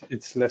now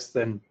it's less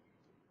than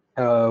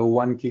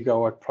 1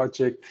 gigawatt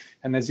project.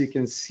 And as you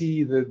can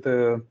see,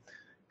 the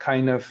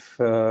kind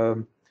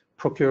of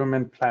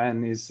procurement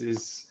plan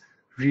is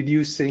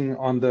reducing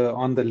on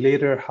the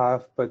later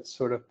half, but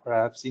sort of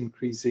perhaps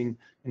increasing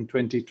in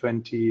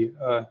 2020.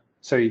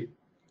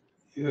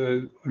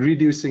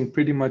 Reducing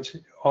pretty much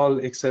all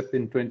except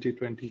in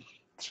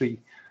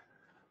 2023.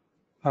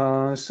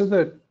 So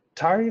the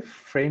tariff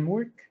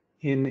framework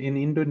in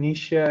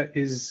Indonesia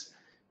it's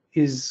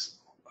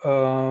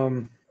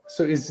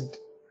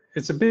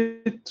a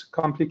bit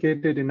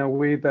complicated in a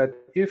way that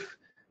if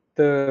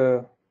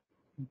the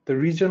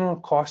regional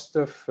cost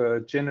of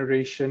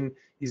generation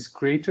is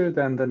greater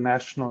than the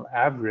national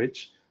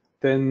average,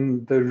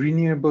 then the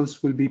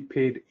renewables will be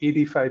paid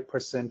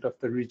 85% of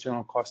the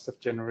regional cost of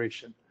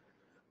generation.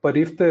 But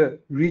if the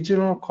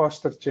regional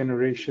cost of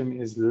generation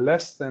is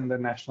less than the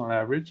national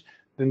average,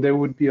 then there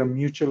would be a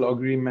mutual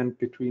agreement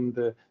between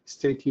the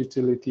state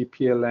utility,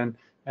 PLN,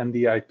 and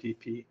the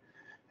IPP.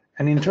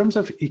 And in terms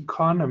of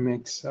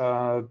economics,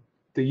 the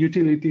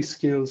utility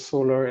scale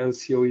solar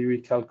LCOE we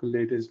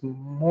calculate is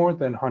more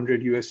than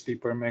 100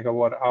 USD per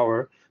megawatt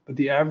hour, but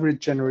the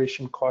average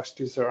generation cost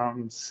is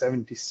around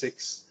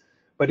 76.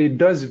 But it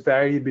does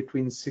vary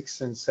between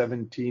 6 and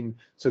 17.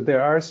 So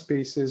there are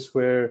spaces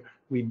where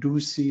we do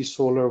see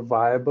solar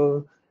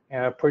viable,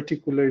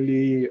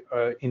 particularly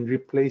in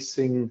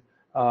replacing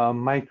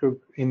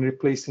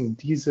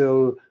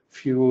diesel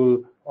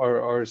fuel,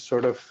 or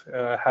sort of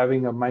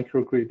having a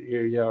microgrid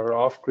area or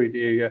off-grid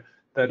area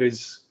that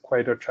is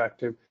quite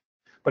attractive.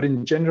 But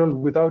in general,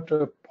 without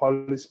a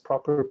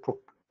proper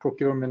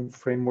procurement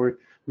framework,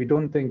 we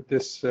don't think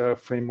this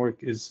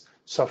framework is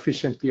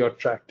sufficiently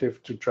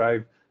attractive to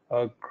drive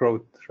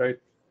growth, right?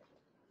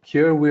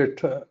 Here we're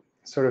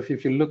sort of,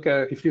 if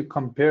you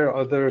compare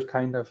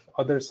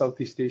other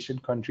Southeast Asian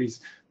countries,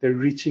 they're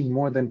reaching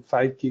more than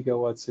 5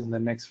 gigawatts in the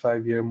next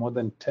 5 years, more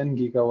than 10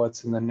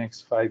 gigawatts in the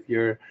next 5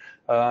 years.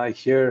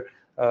 Here,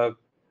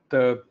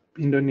 the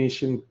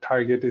Indonesian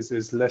target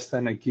is less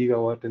than a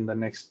gigawatt in the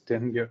next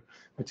 10 years,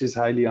 which is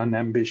highly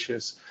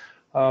unambitious.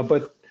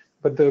 But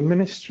But the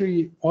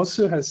ministry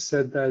also has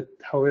said that,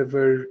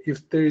 however,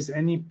 if there is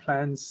any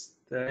plans,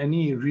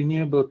 any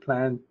renewable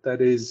plant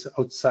that is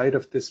outside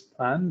of this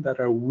plan that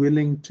are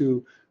willing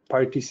to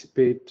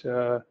participate,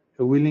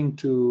 willing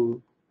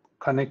to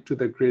connect to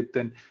the grid,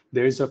 then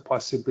there is a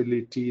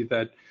possibility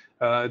that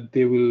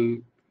they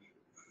will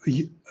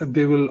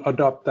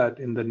adopt that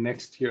in the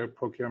next year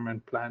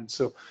procurement plan.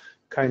 So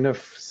kind of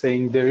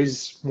saying there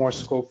is more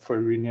scope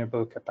for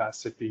renewable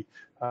capacity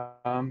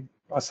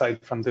aside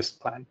from this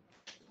plan.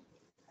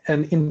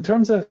 And in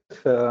terms of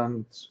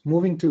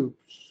moving to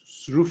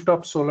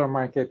rooftop solar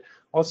market,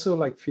 also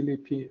like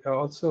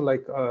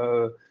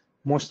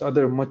most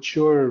other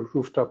mature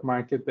rooftop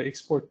market, the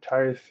export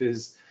tariff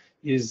is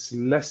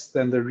less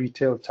than the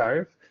retail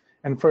tariff.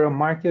 And for a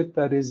market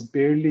that is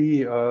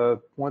barely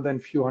more than a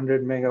few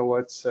hundred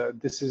megawatts,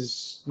 this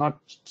is not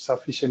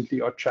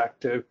sufficiently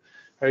attractive,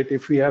 right?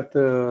 If we have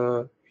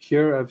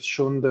here I've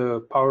shown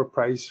the power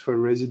price for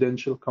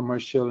residential,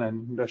 commercial,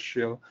 and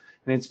industrial,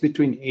 and it's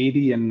between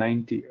 80 and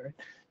 90, right?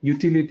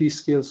 Utility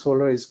scale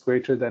solar is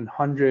greater than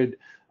 100,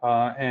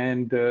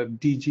 and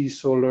DG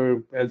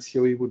solar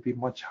LCOE would be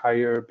much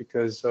higher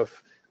because of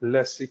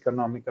less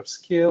economic of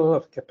scale,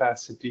 of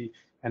capacity,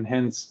 and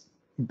hence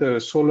the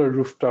solar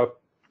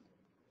rooftop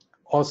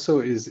also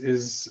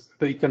is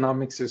the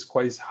economics is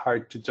quite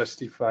hard to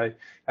justify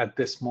at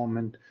this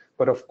moment.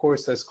 But of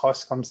course, as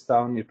cost comes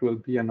down, it will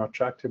be an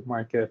attractive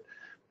market,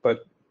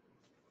 but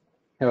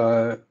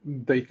the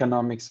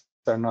economics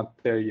are not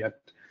there yet.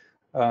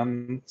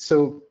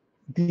 So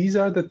these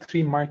are the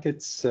three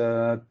markets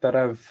that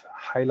I've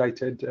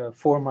highlighted,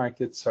 four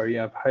markets, sorry,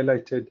 I've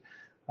highlighted.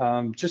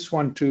 Just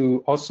want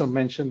to also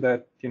mention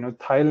that, you know,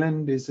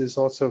 Thailand is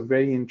also a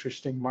very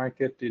interesting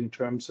market in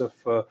terms of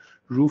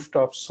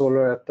rooftop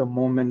solar at the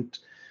moment.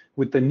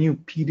 With the new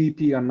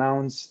PDP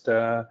announced,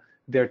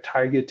 they're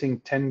targeting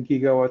 10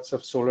 gigawatts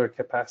of solar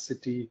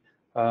capacity,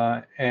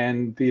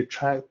 and they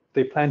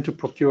plan to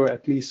procure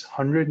at least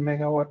 100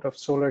 megawatt of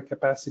solar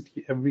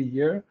capacity every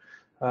year.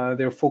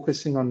 They're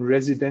focusing on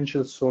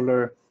residential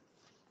solar,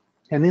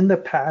 and in the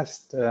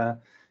past,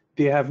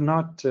 they have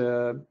not,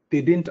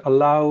 they didn't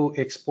allow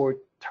export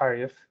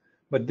tariff,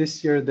 but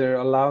this year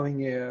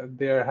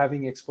they're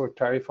having export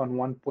tariff on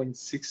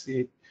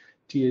 1.68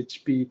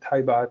 THB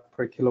Thai baht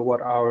per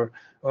kilowatt hour,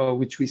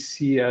 which we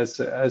see as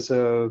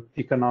a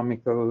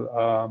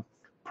economical,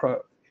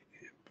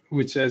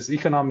 which as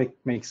economic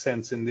makes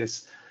sense in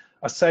this.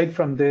 Aside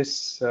from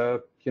this,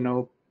 you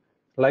know,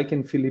 like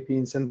in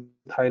Philippines and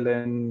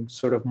Thailand,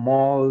 sort of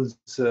malls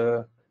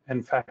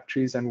and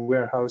factories and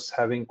warehouse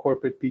having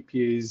corporate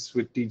PPAs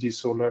with DG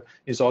Solar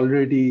is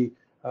already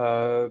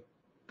a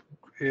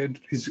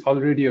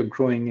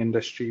growing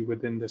industry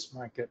within this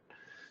market.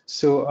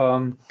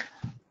 So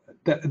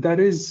that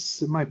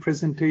is my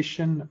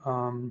presentation.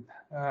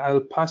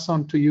 I'll pass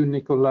on to you,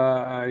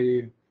 Nicola,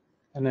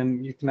 and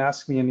then you can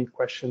ask me any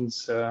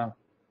questions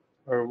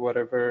or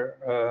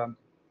whatever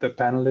the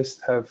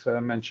panelists have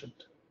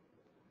mentioned.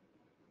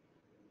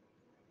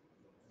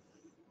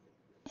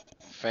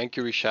 Thank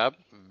you, Rishab,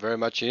 very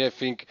much. I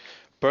think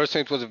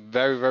personally it was a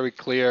very, very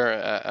clear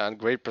and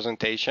great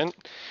presentation.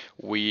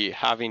 We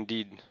have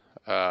indeed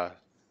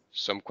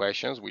some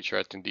questions which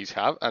our attendees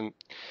have, and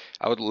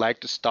I would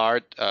like to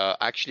start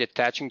actually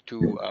attaching to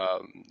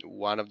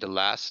one of the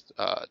last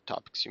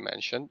topics you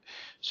mentioned.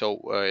 So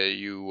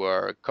you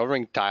were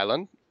covering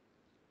Thailand,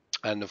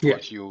 and of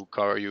course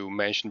you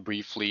mentioned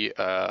briefly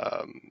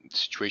the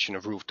situation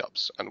of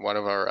rooftops, and one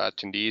of our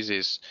attendees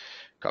is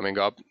coming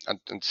up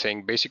and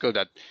saying basically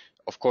that,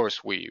 of course,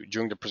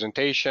 during the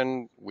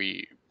presentation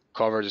we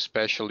covered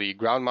especially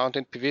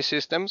ground-mounted PV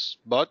systems,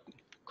 but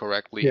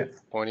correctly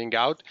pointing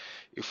out,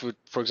 if we,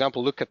 for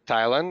example, look at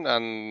Thailand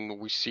and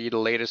we see the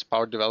latest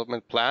power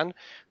development plan,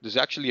 there's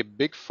actually a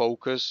big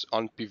focus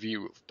on PV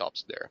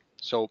rooftops there.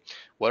 So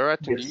what our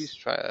attendees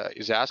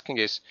is asking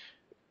is,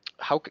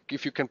 how,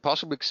 if you can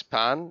possibly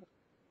expand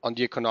on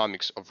the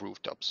economics of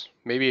rooftops.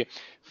 Maybe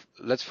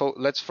let's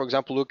for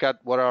example look at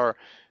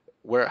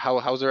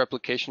how's their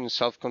application in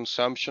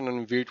self-consumption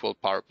and virtual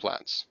power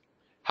plants.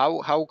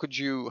 How could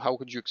you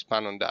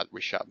expand on that,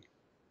 Rishab?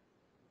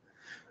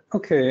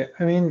 Okay,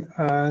 I mean,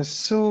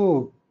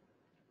 so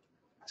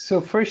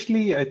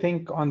firstly, I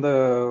think on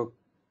the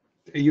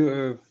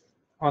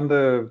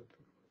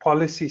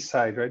policy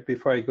side, right,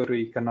 before I go to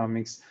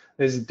economics,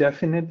 there's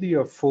definitely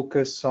a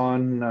focus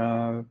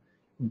on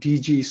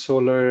DG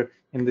solar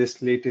in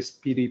this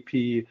latest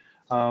PDP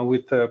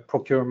with a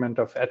procurement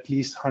of at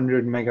least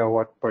 100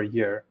 megawatt per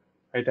year,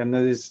 right? And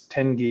that is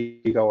 10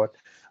 gigawatt.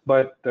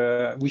 But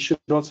we should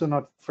also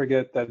not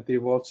forget that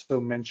they've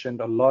also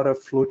mentioned a lot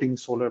of floating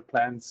solar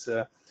plants.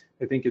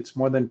 I think it's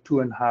more than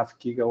 2.5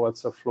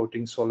 gigawatts of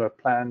floating solar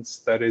plants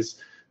that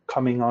is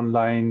coming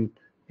online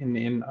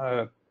in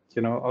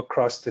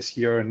across this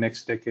year and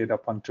next decade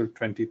up until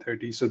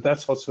 2030. So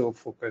that's also a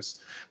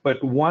focus.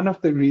 But one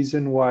of the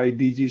reasons why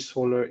DG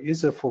solar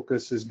is a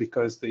focus is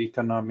because the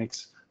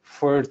economics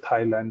for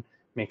Thailand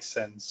makes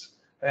sense.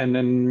 And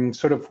then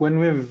sort of when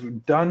we've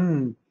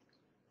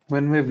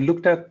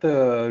looked at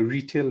the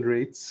retail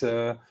rates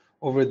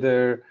over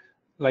there,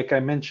 like I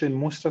mentioned,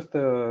 most of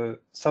the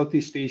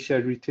Southeast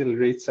Asia retail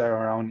rates are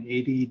around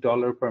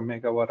 $80 per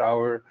megawatt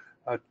hour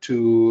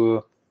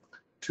to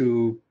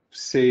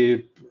say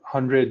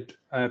 100.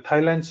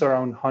 Thailand's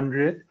around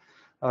 100.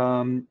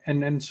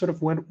 And sort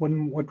of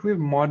what we've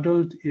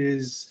modeled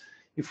is,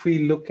 if we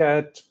look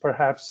at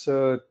perhaps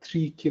 300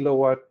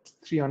 kilowatt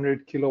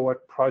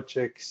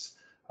projects,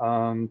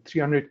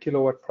 300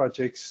 kilowatt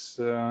projects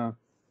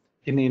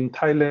in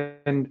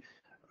Thailand,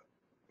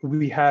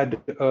 we had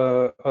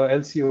a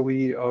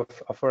LCOE of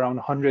around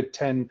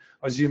 110,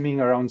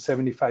 assuming around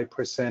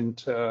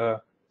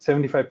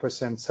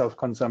 75%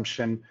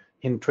 self-consumption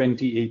in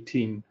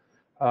 2018.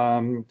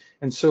 And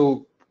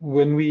so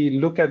when we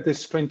look at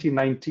this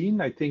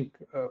 2019, I think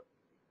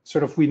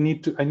sort of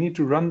I need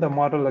to run the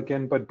model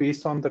again, but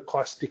based on the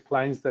cost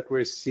declines that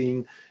we're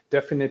seeing,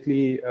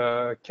 definitely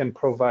can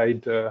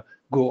provide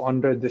go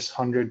under this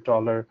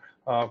 $100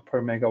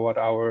 per megawatt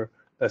hour.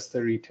 That's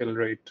the retail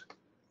rate.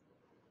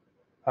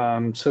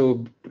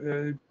 So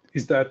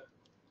is that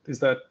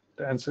the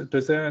answer?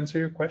 Does that answer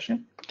your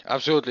question?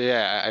 Absolutely,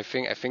 yeah. I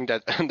think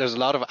that there's a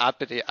lot of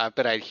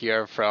appetite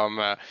here from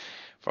our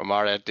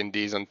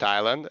attendees on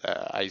Thailand.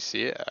 I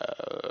see.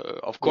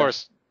 Of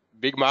course,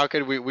 big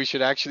market. We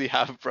should actually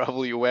have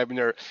probably a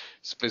webinar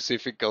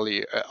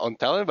specifically on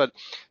Thailand. But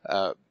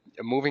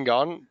moving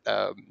on,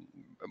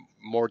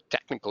 more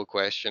technical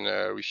question,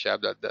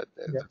 Rishab,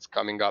 that's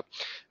coming up.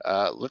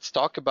 Let's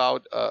talk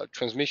about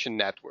transmission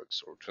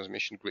networks or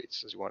transmission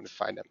grids, as you want to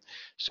define them.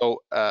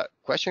 So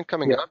question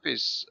coming up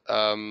is,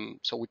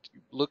 so we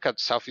look at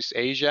Southeast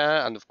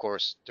Asia, and of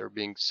course they're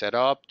being set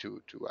up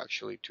to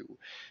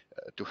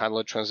handle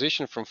a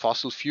transition from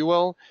fossil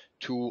fuel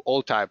to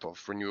all type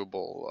of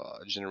renewable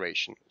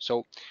generation.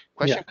 So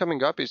question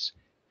coming up is,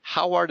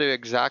 how are they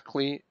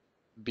exactly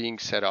being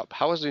set up?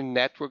 How is the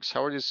networks,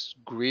 how are these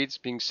grids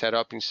being set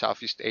up in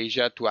Southeast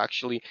Asia to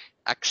actually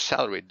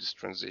accelerate this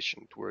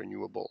transition to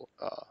renewable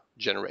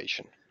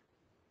generation?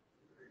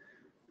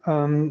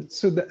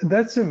 So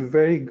that's a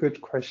very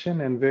good question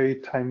and very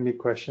timely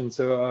question.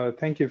 So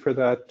thank you for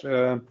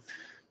that.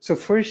 So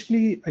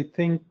firstly, I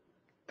think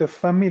the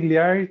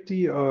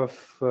familiarity of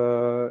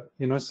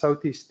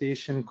Southeast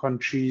Asian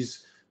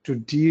countries to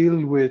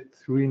deal with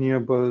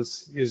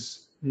renewables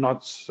is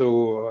not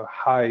so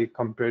high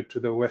compared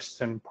to the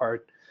Western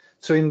part.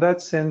 So in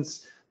that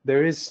sense,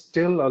 there is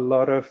still a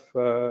lot of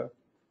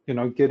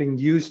getting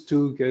used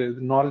to,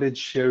 knowledge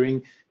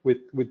sharing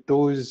with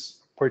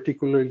those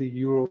particularly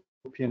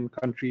European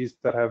countries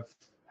that have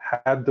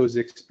had those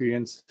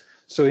experience.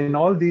 So in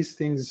all these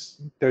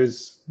things,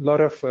 there's a lot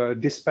of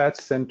dispatch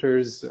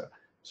centers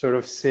sort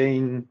of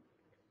saying,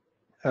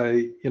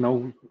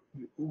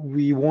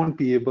 we won't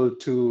be able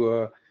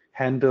to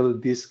handle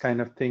these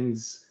kind of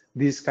things,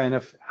 these kind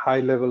of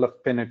high level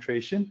of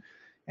penetration,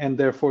 and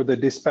therefore the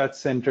dispatch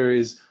center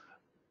is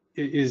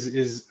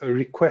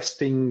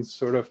requesting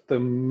sort of the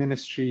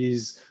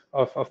ministries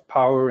of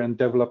power and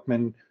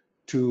development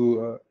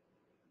to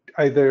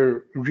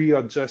either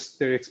readjust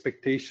their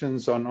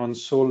expectations on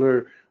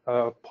solar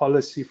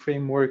policy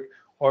framework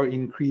or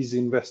increase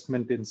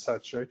investment in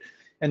such, right?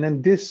 And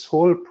then this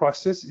whole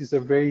process is a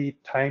very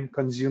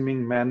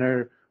time-consuming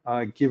manner,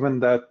 given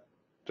that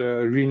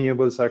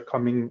renewables are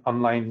coming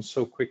online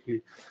so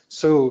quickly.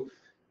 So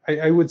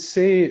I would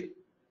say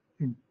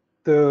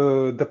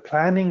the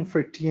planning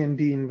for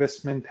T&D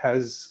investment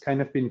has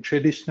kind of been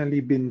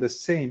traditionally been the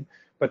same,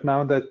 but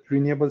now that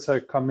renewables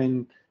are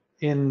coming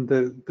in,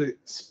 the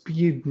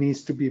speed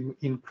needs to be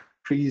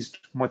increased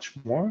much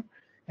more.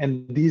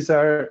 And these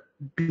are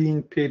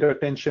being paid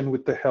attention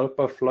with the help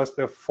of lots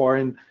of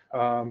foreign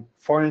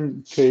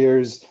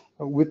players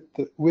with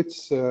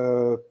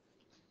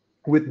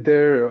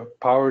their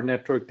power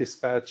network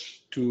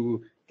dispatch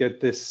to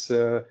get this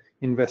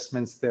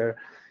investments there.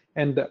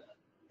 And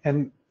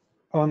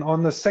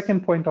on the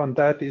second point on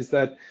that is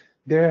that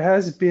there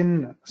has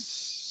been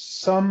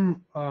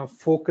some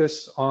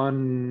focus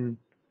on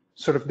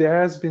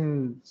there has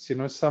been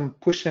some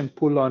push and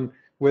pull on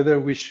whether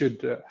we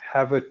should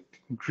have a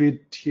grid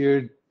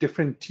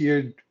different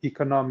tiered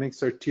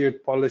economics or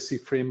tiered policy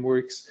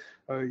frameworks.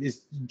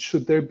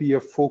 Should there be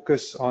a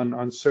focus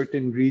on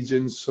certain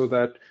regions so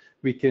that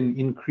we can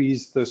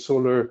increase the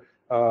solar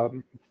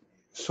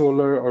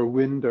or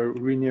wind or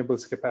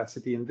renewables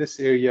capacity in this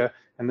area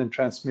and then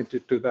transmit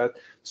it to that?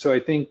 So I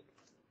think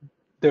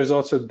there's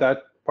also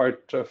that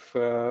part of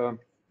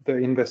the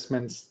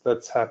investments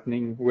that's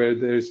happening where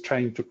there's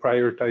trying to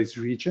prioritize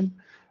region.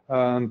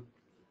 And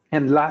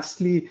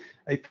lastly,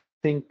 I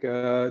think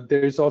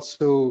there's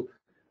also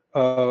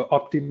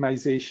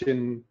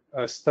optimization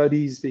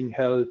studies being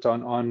held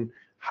on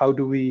how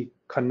do we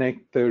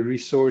connect the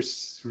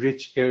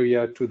resource-rich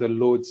area to the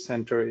load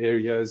center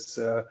areas,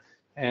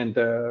 and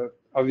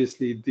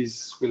obviously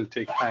this will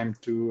take time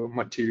to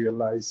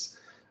materialize.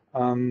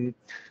 And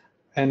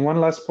one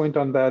last point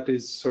on that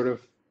is sort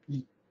of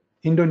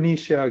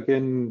Indonesia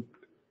again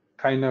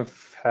kind of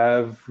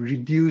have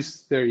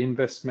reduced their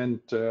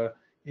investment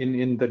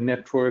in the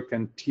network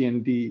and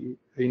T&D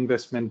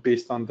investment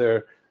based on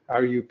their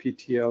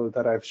RUPTL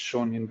that I've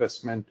shown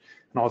investment,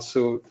 and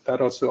also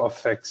that also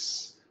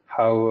affects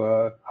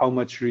how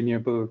much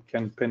renewable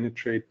can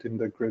penetrate in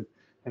the grid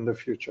in the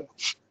future.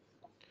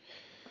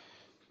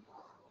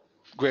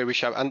 Great,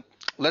 Rishab. And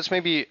let's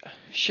maybe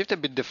shift a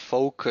bit the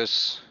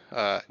focus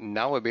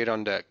now a bit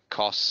on the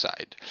cost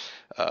side.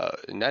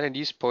 Nathan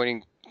is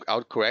pointing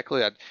out correctly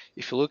that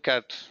if you look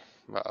at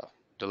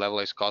the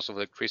levelized cost of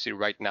electricity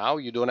right now,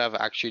 you don't have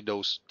actually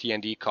those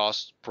T&D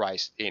costs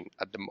priced in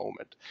at the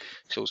moment.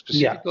 So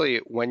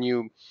specifically, when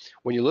you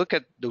look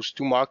at those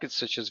two markets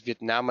such as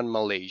Vietnam and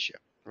Malaysia,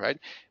 right?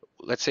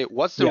 Let's say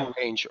what's the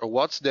range or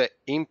what's the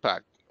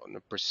impact on a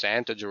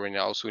percentage or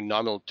also in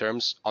nominal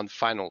terms on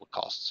final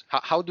costs?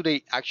 How do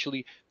they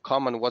actually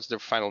come, and what's their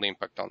final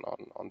impact on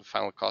the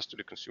final cost to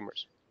the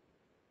consumers?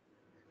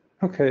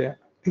 Okay,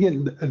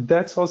 again,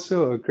 that's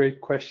also a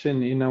great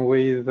question in a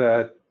way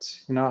that,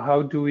 you know,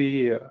 how do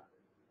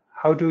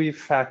we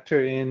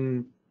factor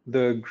in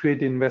the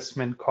grid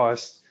investment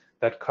cost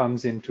that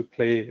comes into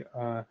play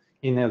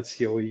in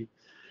LCOE,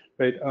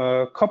 right?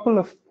 A couple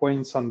of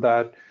points on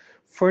that.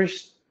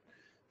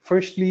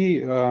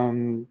 Firstly,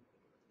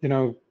 you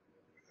know,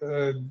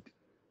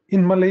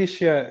 in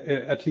Malaysia,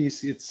 at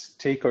least it's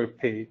take or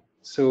pay.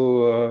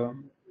 So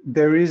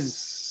there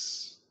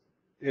is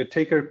a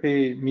take or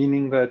pay,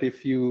 meaning that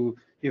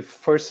if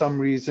for some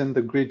reason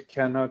the grid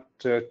cannot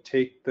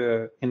take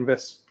the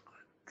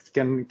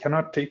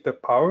cannot take the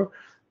power,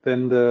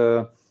 then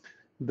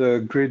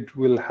the grid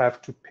will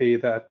have to pay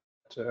that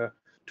to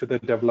the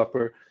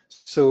developer.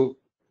 So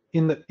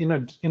in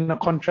a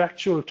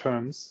contractual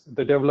terms,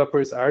 the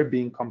developers are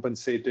being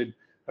compensated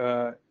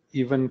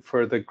even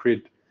for the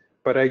grid.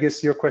 But I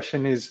guess your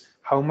question is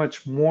how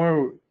much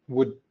more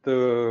would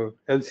the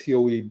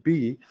LCOE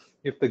be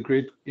if the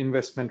grid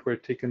investment were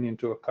taken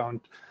into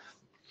account?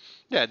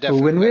 Yeah,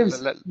 definitely.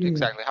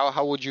 Exactly.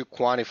 How would you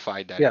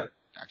quantify that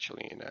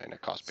actually in a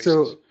cost basis?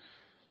 So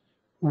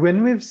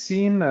when we've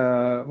seen,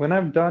 when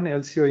I've done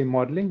LCOE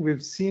modeling,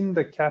 we've seen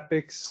the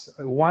CapEx,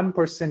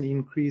 1%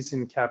 increase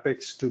in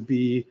CapEx to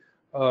be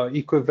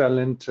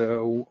equivalent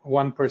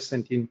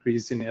 1%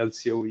 increase in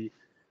LCOE.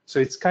 So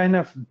it's kind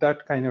of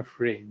that kind of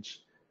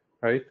range,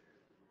 right?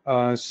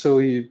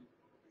 So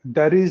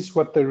that is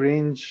what the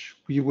range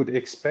we would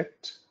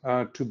expect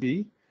to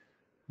be.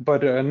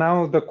 But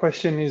now the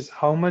question is,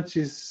 how much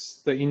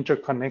is the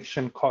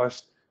interconnection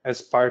cost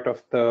as part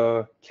of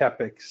the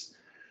CapEx?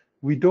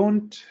 We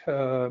don't,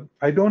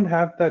 I don't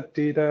have that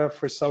data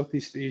for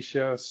Southeast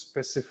Asia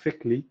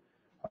specifically,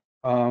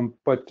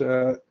 but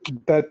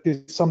that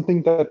is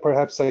something that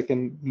perhaps I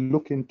can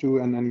look into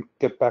and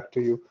get back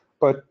to you.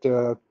 But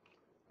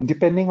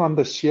depending on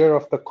the share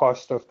of the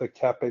cost of the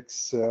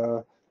CapEx,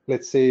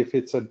 let's say if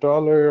it's $1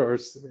 or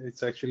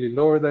it's actually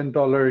lower than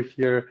 $1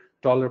 here,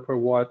 $1 per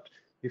watt,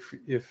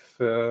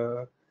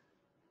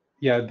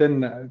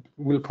 then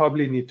we'll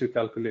probably need to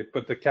calculate,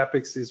 but the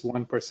CapEx is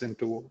 1%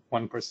 to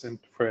 1%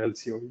 for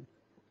LCOE.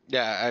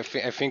 Yeah,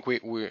 I think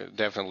we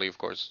definitely, of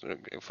course,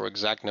 for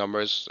exact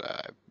numbers,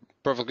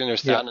 perfectly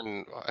understand,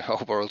 and I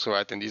hope we're also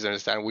right in these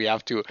understand. We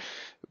have to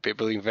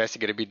people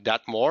investigate a bit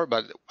that more,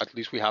 but at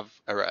least we have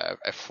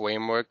a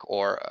framework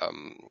or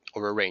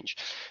a range.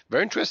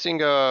 Very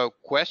interesting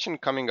question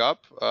coming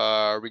up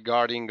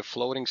regarding the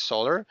floating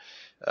solar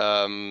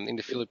in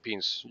the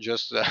Philippines.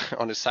 Just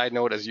on a side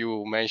note, as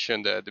you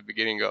mentioned at the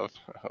beginning of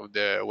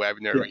the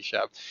webinar,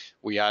 Rishab,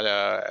 we had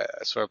a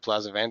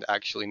Solarplaza event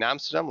actually in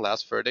Amsterdam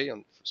last Friday,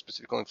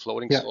 specifically on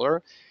floating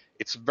solar.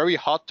 It's a very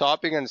hot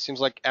topic, and it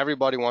seems like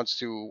everybody wants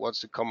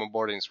to come on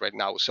board in this right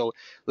now. So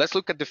let's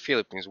look at the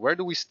Philippines. Where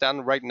do we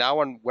stand right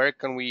now, and where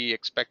can we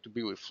expect to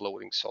be with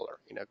floating solar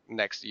in the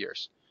next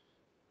years?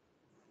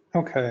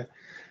 Okay.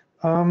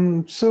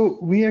 So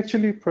we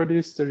actually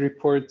produced a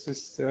report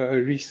just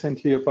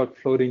recently about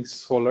floating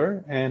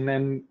solar, and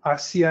then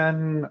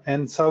ASEAN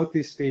and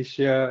Southeast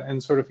Asia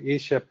and sort of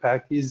Asia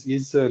Pac is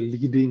a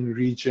leading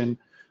region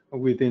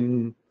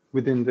within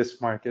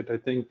this market. I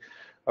think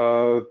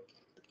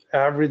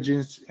average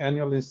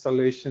annual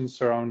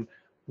installations around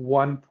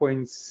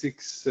 1.6,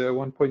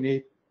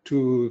 1.8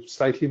 to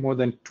slightly more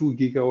than 2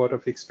 gigawatt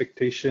of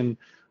expectation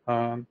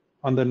on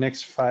the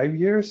next 5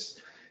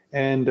 years.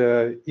 And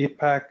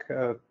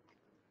APAC,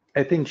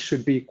 I think,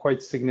 should be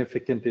quite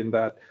significant in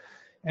that.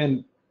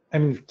 And I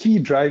mean, key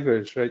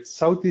drivers, right?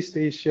 Southeast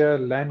Asia,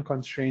 land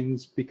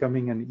constraints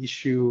becoming an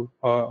issue,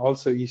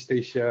 also East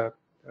Asia.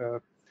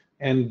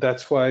 And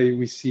that's why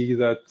we see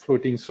that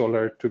floating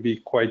solar to be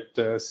quite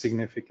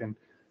significant.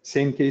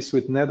 Same case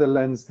with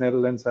Netherlands.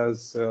 Netherlands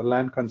has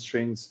land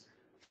constraints.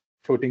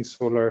 Floating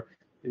solar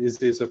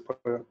is a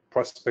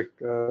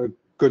prospect,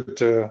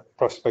 good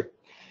prospect.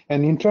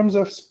 And in terms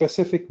of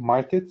specific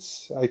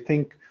markets, I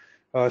think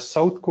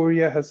South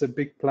Korea has a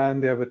big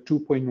plan. They have a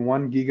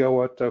 2.1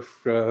 gigawatt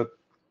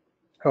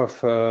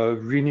of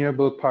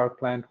renewable power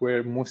plant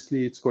where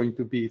mostly it's going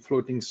to be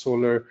floating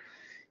solar.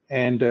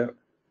 And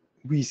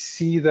we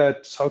see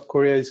that South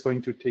Korea is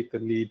going to take the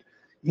lead.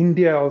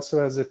 India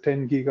also has a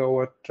 10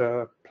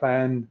 gigawatt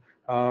plan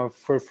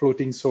for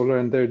floating solar,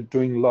 and they're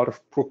doing a lot of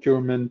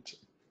procurement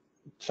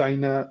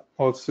China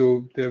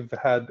also, they've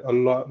had a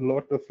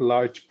lot of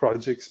large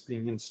projects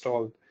being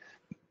installed.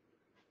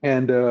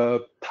 And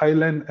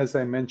Thailand, as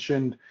I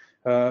mentioned,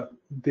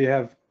 they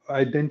have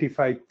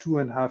identified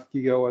 2.5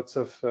 gigawatts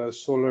of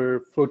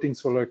floating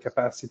solar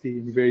capacity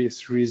in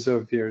various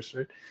reservoirs,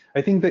 right?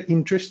 I think the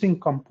interesting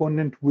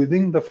component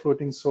within the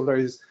floating solar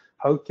is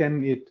how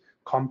can it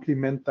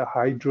complement the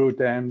hydro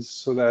dams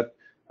so that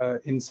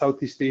in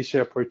Southeast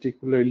Asia,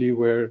 particularly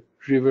where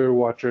river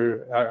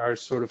water are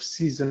sort of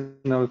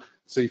seasonal,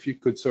 so if you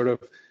could sort of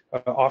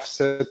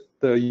offset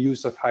the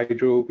use of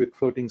hydro with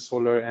floating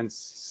solar and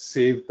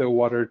save the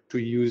water to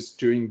use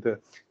during the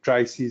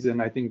dry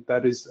season, I think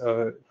that is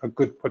a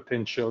good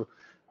potential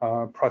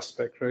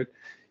prospect, right?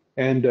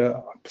 And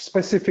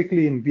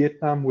specifically in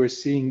Vietnam, we're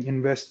seeing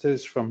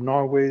investors from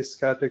Norway,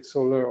 Scatec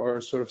Solar,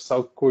 or sort of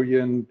South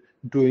Korean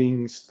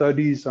doing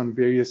studies on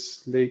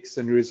various lakes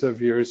and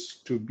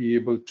reservoirs to be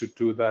able to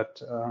do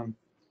that.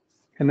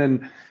 And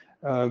then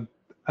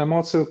I'm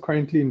also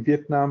currently in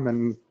Vietnam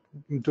and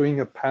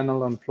doing a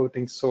panel on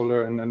floating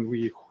solar, and then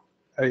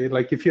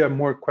like if you have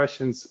more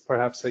questions,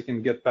 perhaps I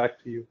can get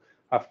back to you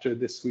after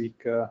this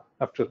week,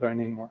 after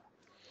learning more.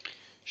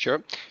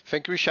 Sure.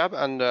 Thank you, Rishab.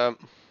 And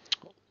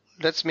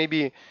let's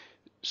maybe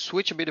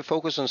switch a bit of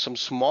focus on some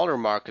smaller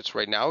markets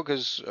right now,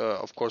 because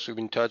of course we've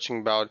been touching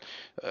about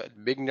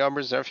big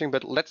numbers and everything,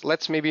 but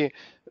let's maybe,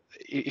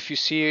 if you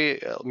see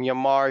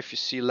Myanmar, if you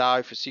see Laos,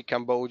 if you see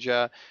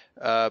Cambodia,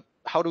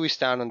 how do we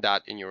stand on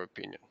that in your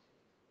opinion?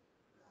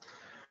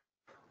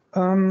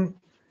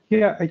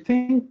 Yeah, I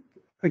think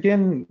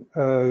again,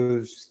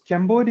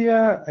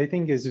 Cambodia, I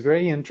think is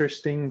very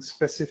interesting,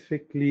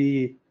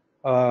 specifically,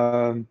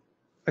 okay,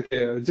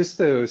 just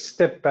a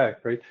step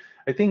back, right?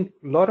 I think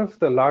a lot of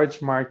the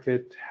large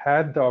market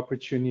had the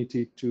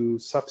opportunity to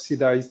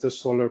subsidize the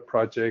solar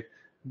project,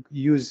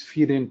 use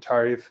feed-in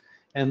tariff,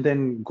 and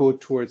then go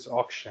towards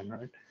auction,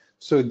 right?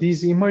 So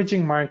these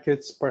emerging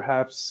markets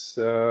perhaps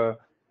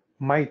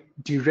might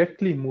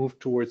directly move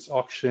towards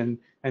auction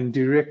and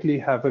directly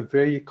have a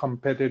very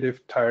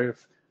competitive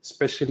tariff,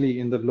 especially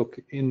in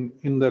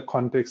the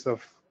context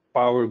of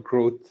power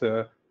growth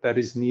that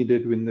is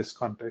needed in this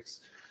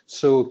context.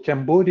 So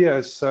Cambodia,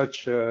 as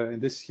such,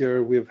 this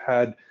year we've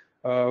had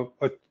a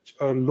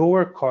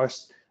lower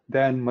cost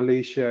than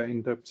Malaysia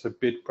in terms of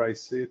bid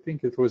price. I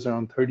think it was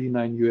around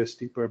 39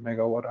 USD per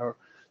megawatt hour.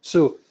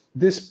 So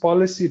this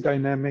policy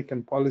dynamic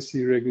and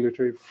policy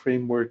regulatory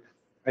framework,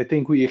 I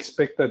think we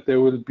expect that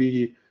there will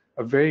be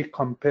a very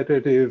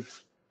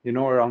competitive,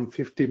 around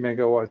 50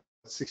 megawatt,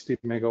 60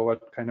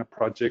 megawatt kind of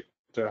project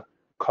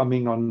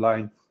coming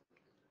online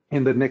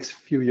in the next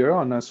few years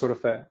on a sort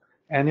of an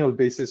annual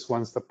basis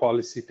once the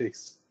policy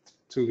takes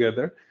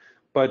together.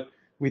 But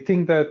we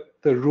think that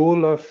the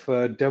role of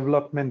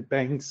development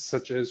banks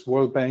such as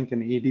World Bank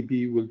and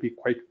ADB will be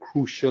quite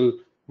crucial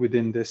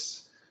within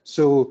this.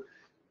 So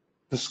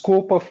the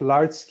scope of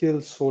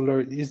large-scale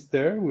solar is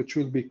there, which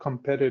will be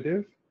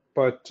competitive,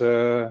 but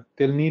they'll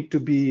need to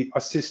be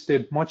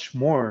assisted much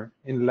more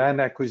in land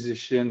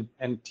acquisition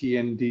and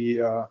TND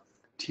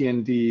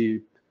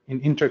in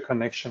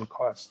interconnection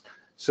cost.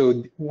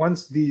 So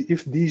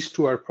if these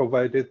two are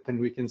provided, then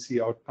we can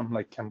see outcome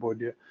like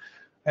Cambodia.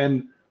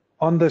 And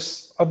on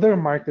this other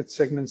market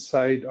segment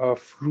side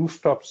of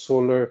rooftop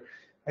solar,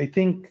 I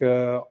think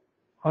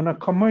on a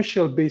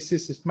commercial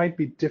basis, it might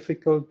be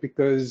difficult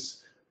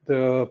because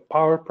the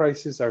power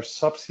prices are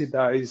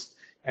subsidized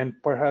and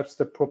perhaps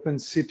the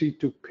propensity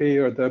to pay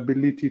or the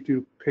ability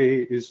to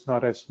pay is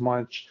not as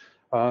much.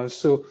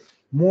 So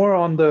more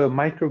on the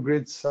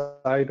microgrid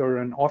side or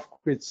an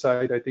off-grid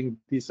side, I think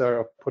these are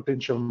a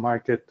potential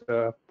market,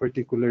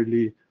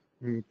 particularly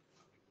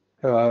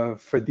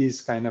for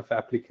these kind of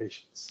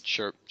applications.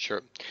 Sure.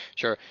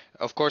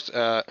 Of course,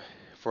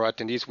 for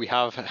attendees, we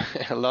have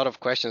a lot of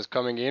questions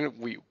coming in.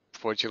 We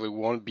fortunately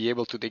won't be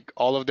able to take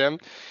all of them,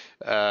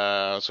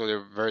 so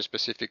they're very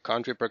specific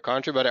country per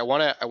country. But I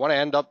want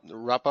to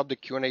wrap up the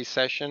Q&A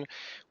session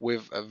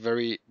with a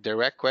very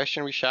direct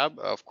question, Rishab.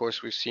 Of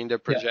course, we've seen the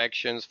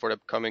projections for the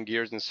coming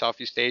years in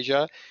Southeast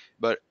Asia,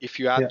 but if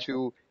you had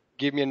to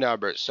give me a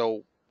number,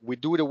 so we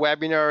do the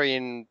webinar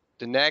in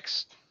the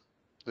next,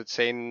 let's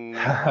say, in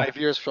 5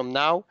 years from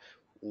now,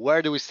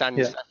 where do we stand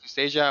in Southeast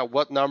Asia?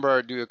 What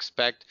number do you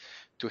expect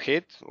to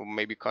hit, or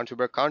maybe country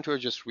by country, or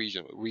just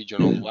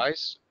regional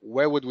wise?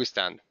 Where would we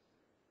stand?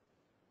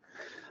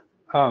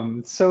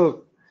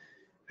 So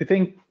I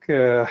think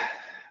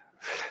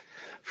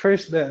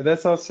first,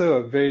 that's also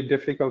a very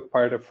difficult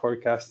part of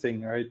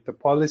forecasting, right? The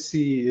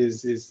policy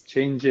is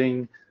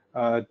changing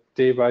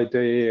day by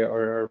day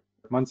or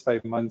months by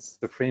months.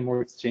 The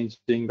framework's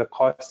changing, the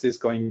cost is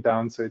going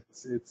down, so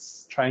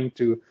it's trying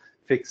to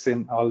fix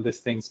in all these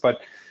things.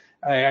 But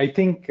I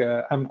think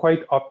I'm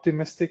quite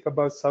optimistic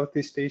about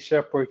Southeast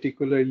Asia,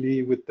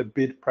 particularly with the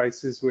bid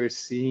prices we're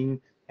seeing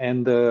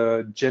and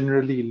the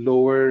generally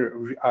lower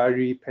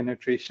RE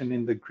penetration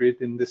in the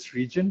grid in this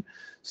region.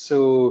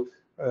 So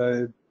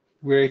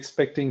we're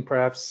expecting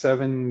perhaps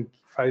 5-6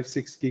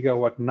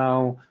 gigawatt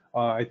now.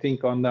 I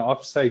think on the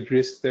upside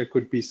risk, there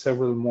could be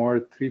several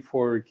more,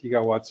 3-4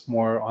 gigawatts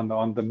more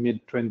on the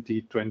mid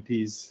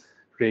 2020s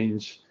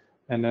range.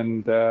 And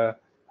then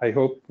I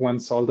hope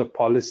once all the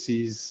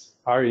policies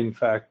are in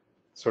fact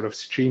sort of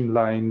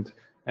streamlined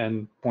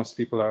and most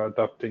people are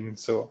adopting,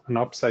 so an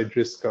upside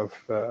risk of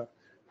 4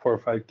 or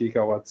 5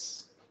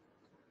 gigawatts.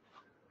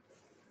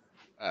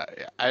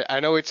 I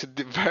know it's a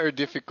very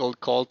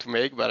difficult call to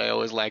make, but I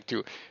always like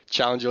to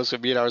challenge also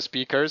beat our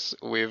speakers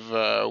with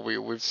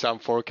some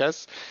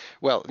forecasts.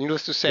 Well,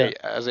 needless to say,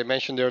 as I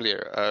mentioned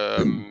earlier,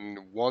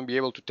 won't be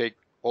able to take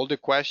all the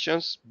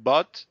questions,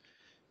 but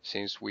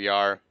since we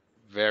are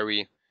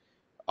very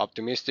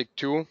optimistic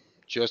too,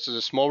 just as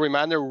a small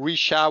reminder,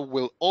 Rishab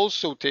will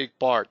also take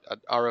part at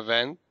our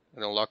event,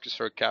 the Unlock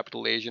Your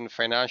Capital Asian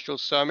Financial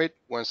Summit,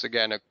 once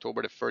again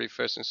October the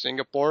 31st in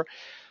Singapore.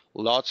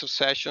 Lots of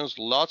sessions,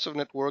 lots of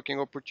networking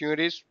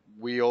opportunities.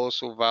 We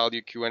also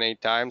value Q&A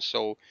time,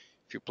 so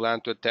if you plan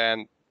to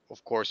attend,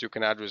 of course, you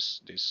can address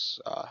these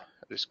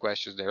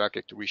questions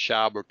directly to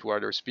Rishab or to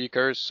other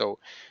speakers. So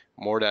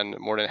more than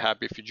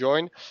happy if you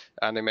join.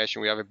 And I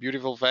mentioned we have a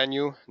beautiful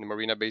venue, the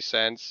Marina Bay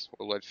Sands,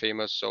 worldwide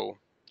famous. So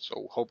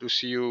hope to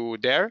see you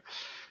there.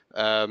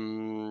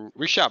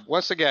 Rishab,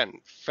 once again,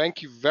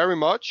 thank you very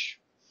much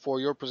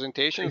for your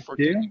presentation, for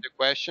taking the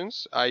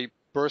questions. I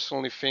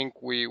personally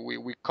think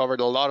we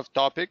covered a lot of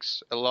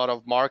topics, a lot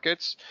of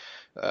markets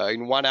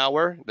in 1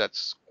 hour.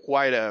 That's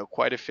quite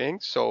a thing.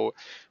 So,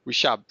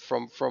 Rishab,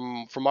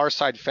 from our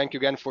side, thank you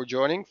again for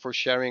joining, for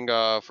sharing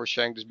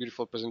this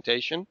beautiful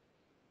presentation.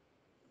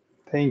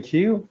 Thank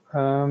you.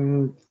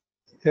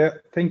 Yeah,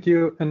 thank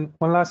you. And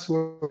one last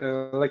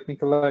word, like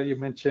Nicola, you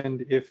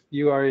mentioned, if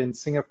you are in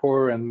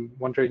Singapore and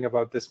wondering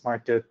about this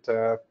market,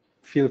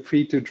 feel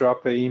free to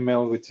drop an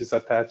email, which is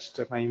attached.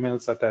 My email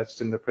is attached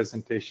in the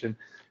presentation.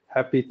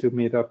 Happy to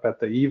meet up at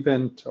the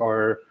event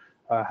or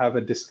have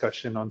a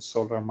discussion on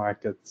solar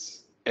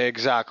markets.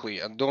 Exactly.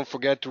 And don't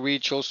forget to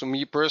reach also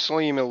me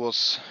personally. Email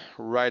was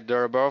right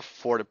there above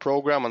for the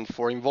program and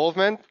for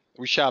involvement.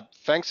 Rishab,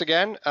 thanks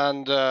again.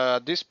 And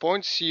at this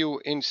point, see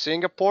you in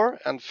Singapore.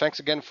 And thanks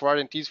again for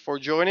RNTs for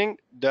joining.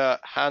 The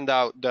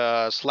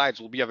slides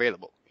will be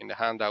available in the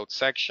handout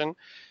section.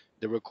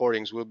 The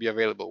recordings will be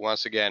available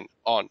once again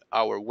on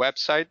our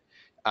website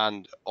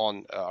and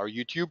on our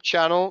YouTube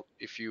channel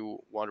if you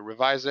want to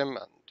revise them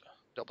and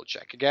double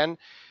check again.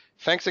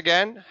 Thanks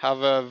again.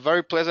 Have a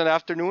very pleasant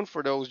afternoon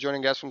for those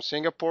joining us from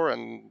Singapore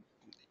and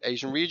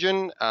Asian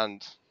region,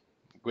 and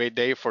great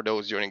day for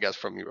those joining us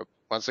from Europe.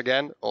 Once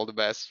again, all the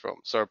best from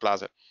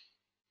Solarplaza.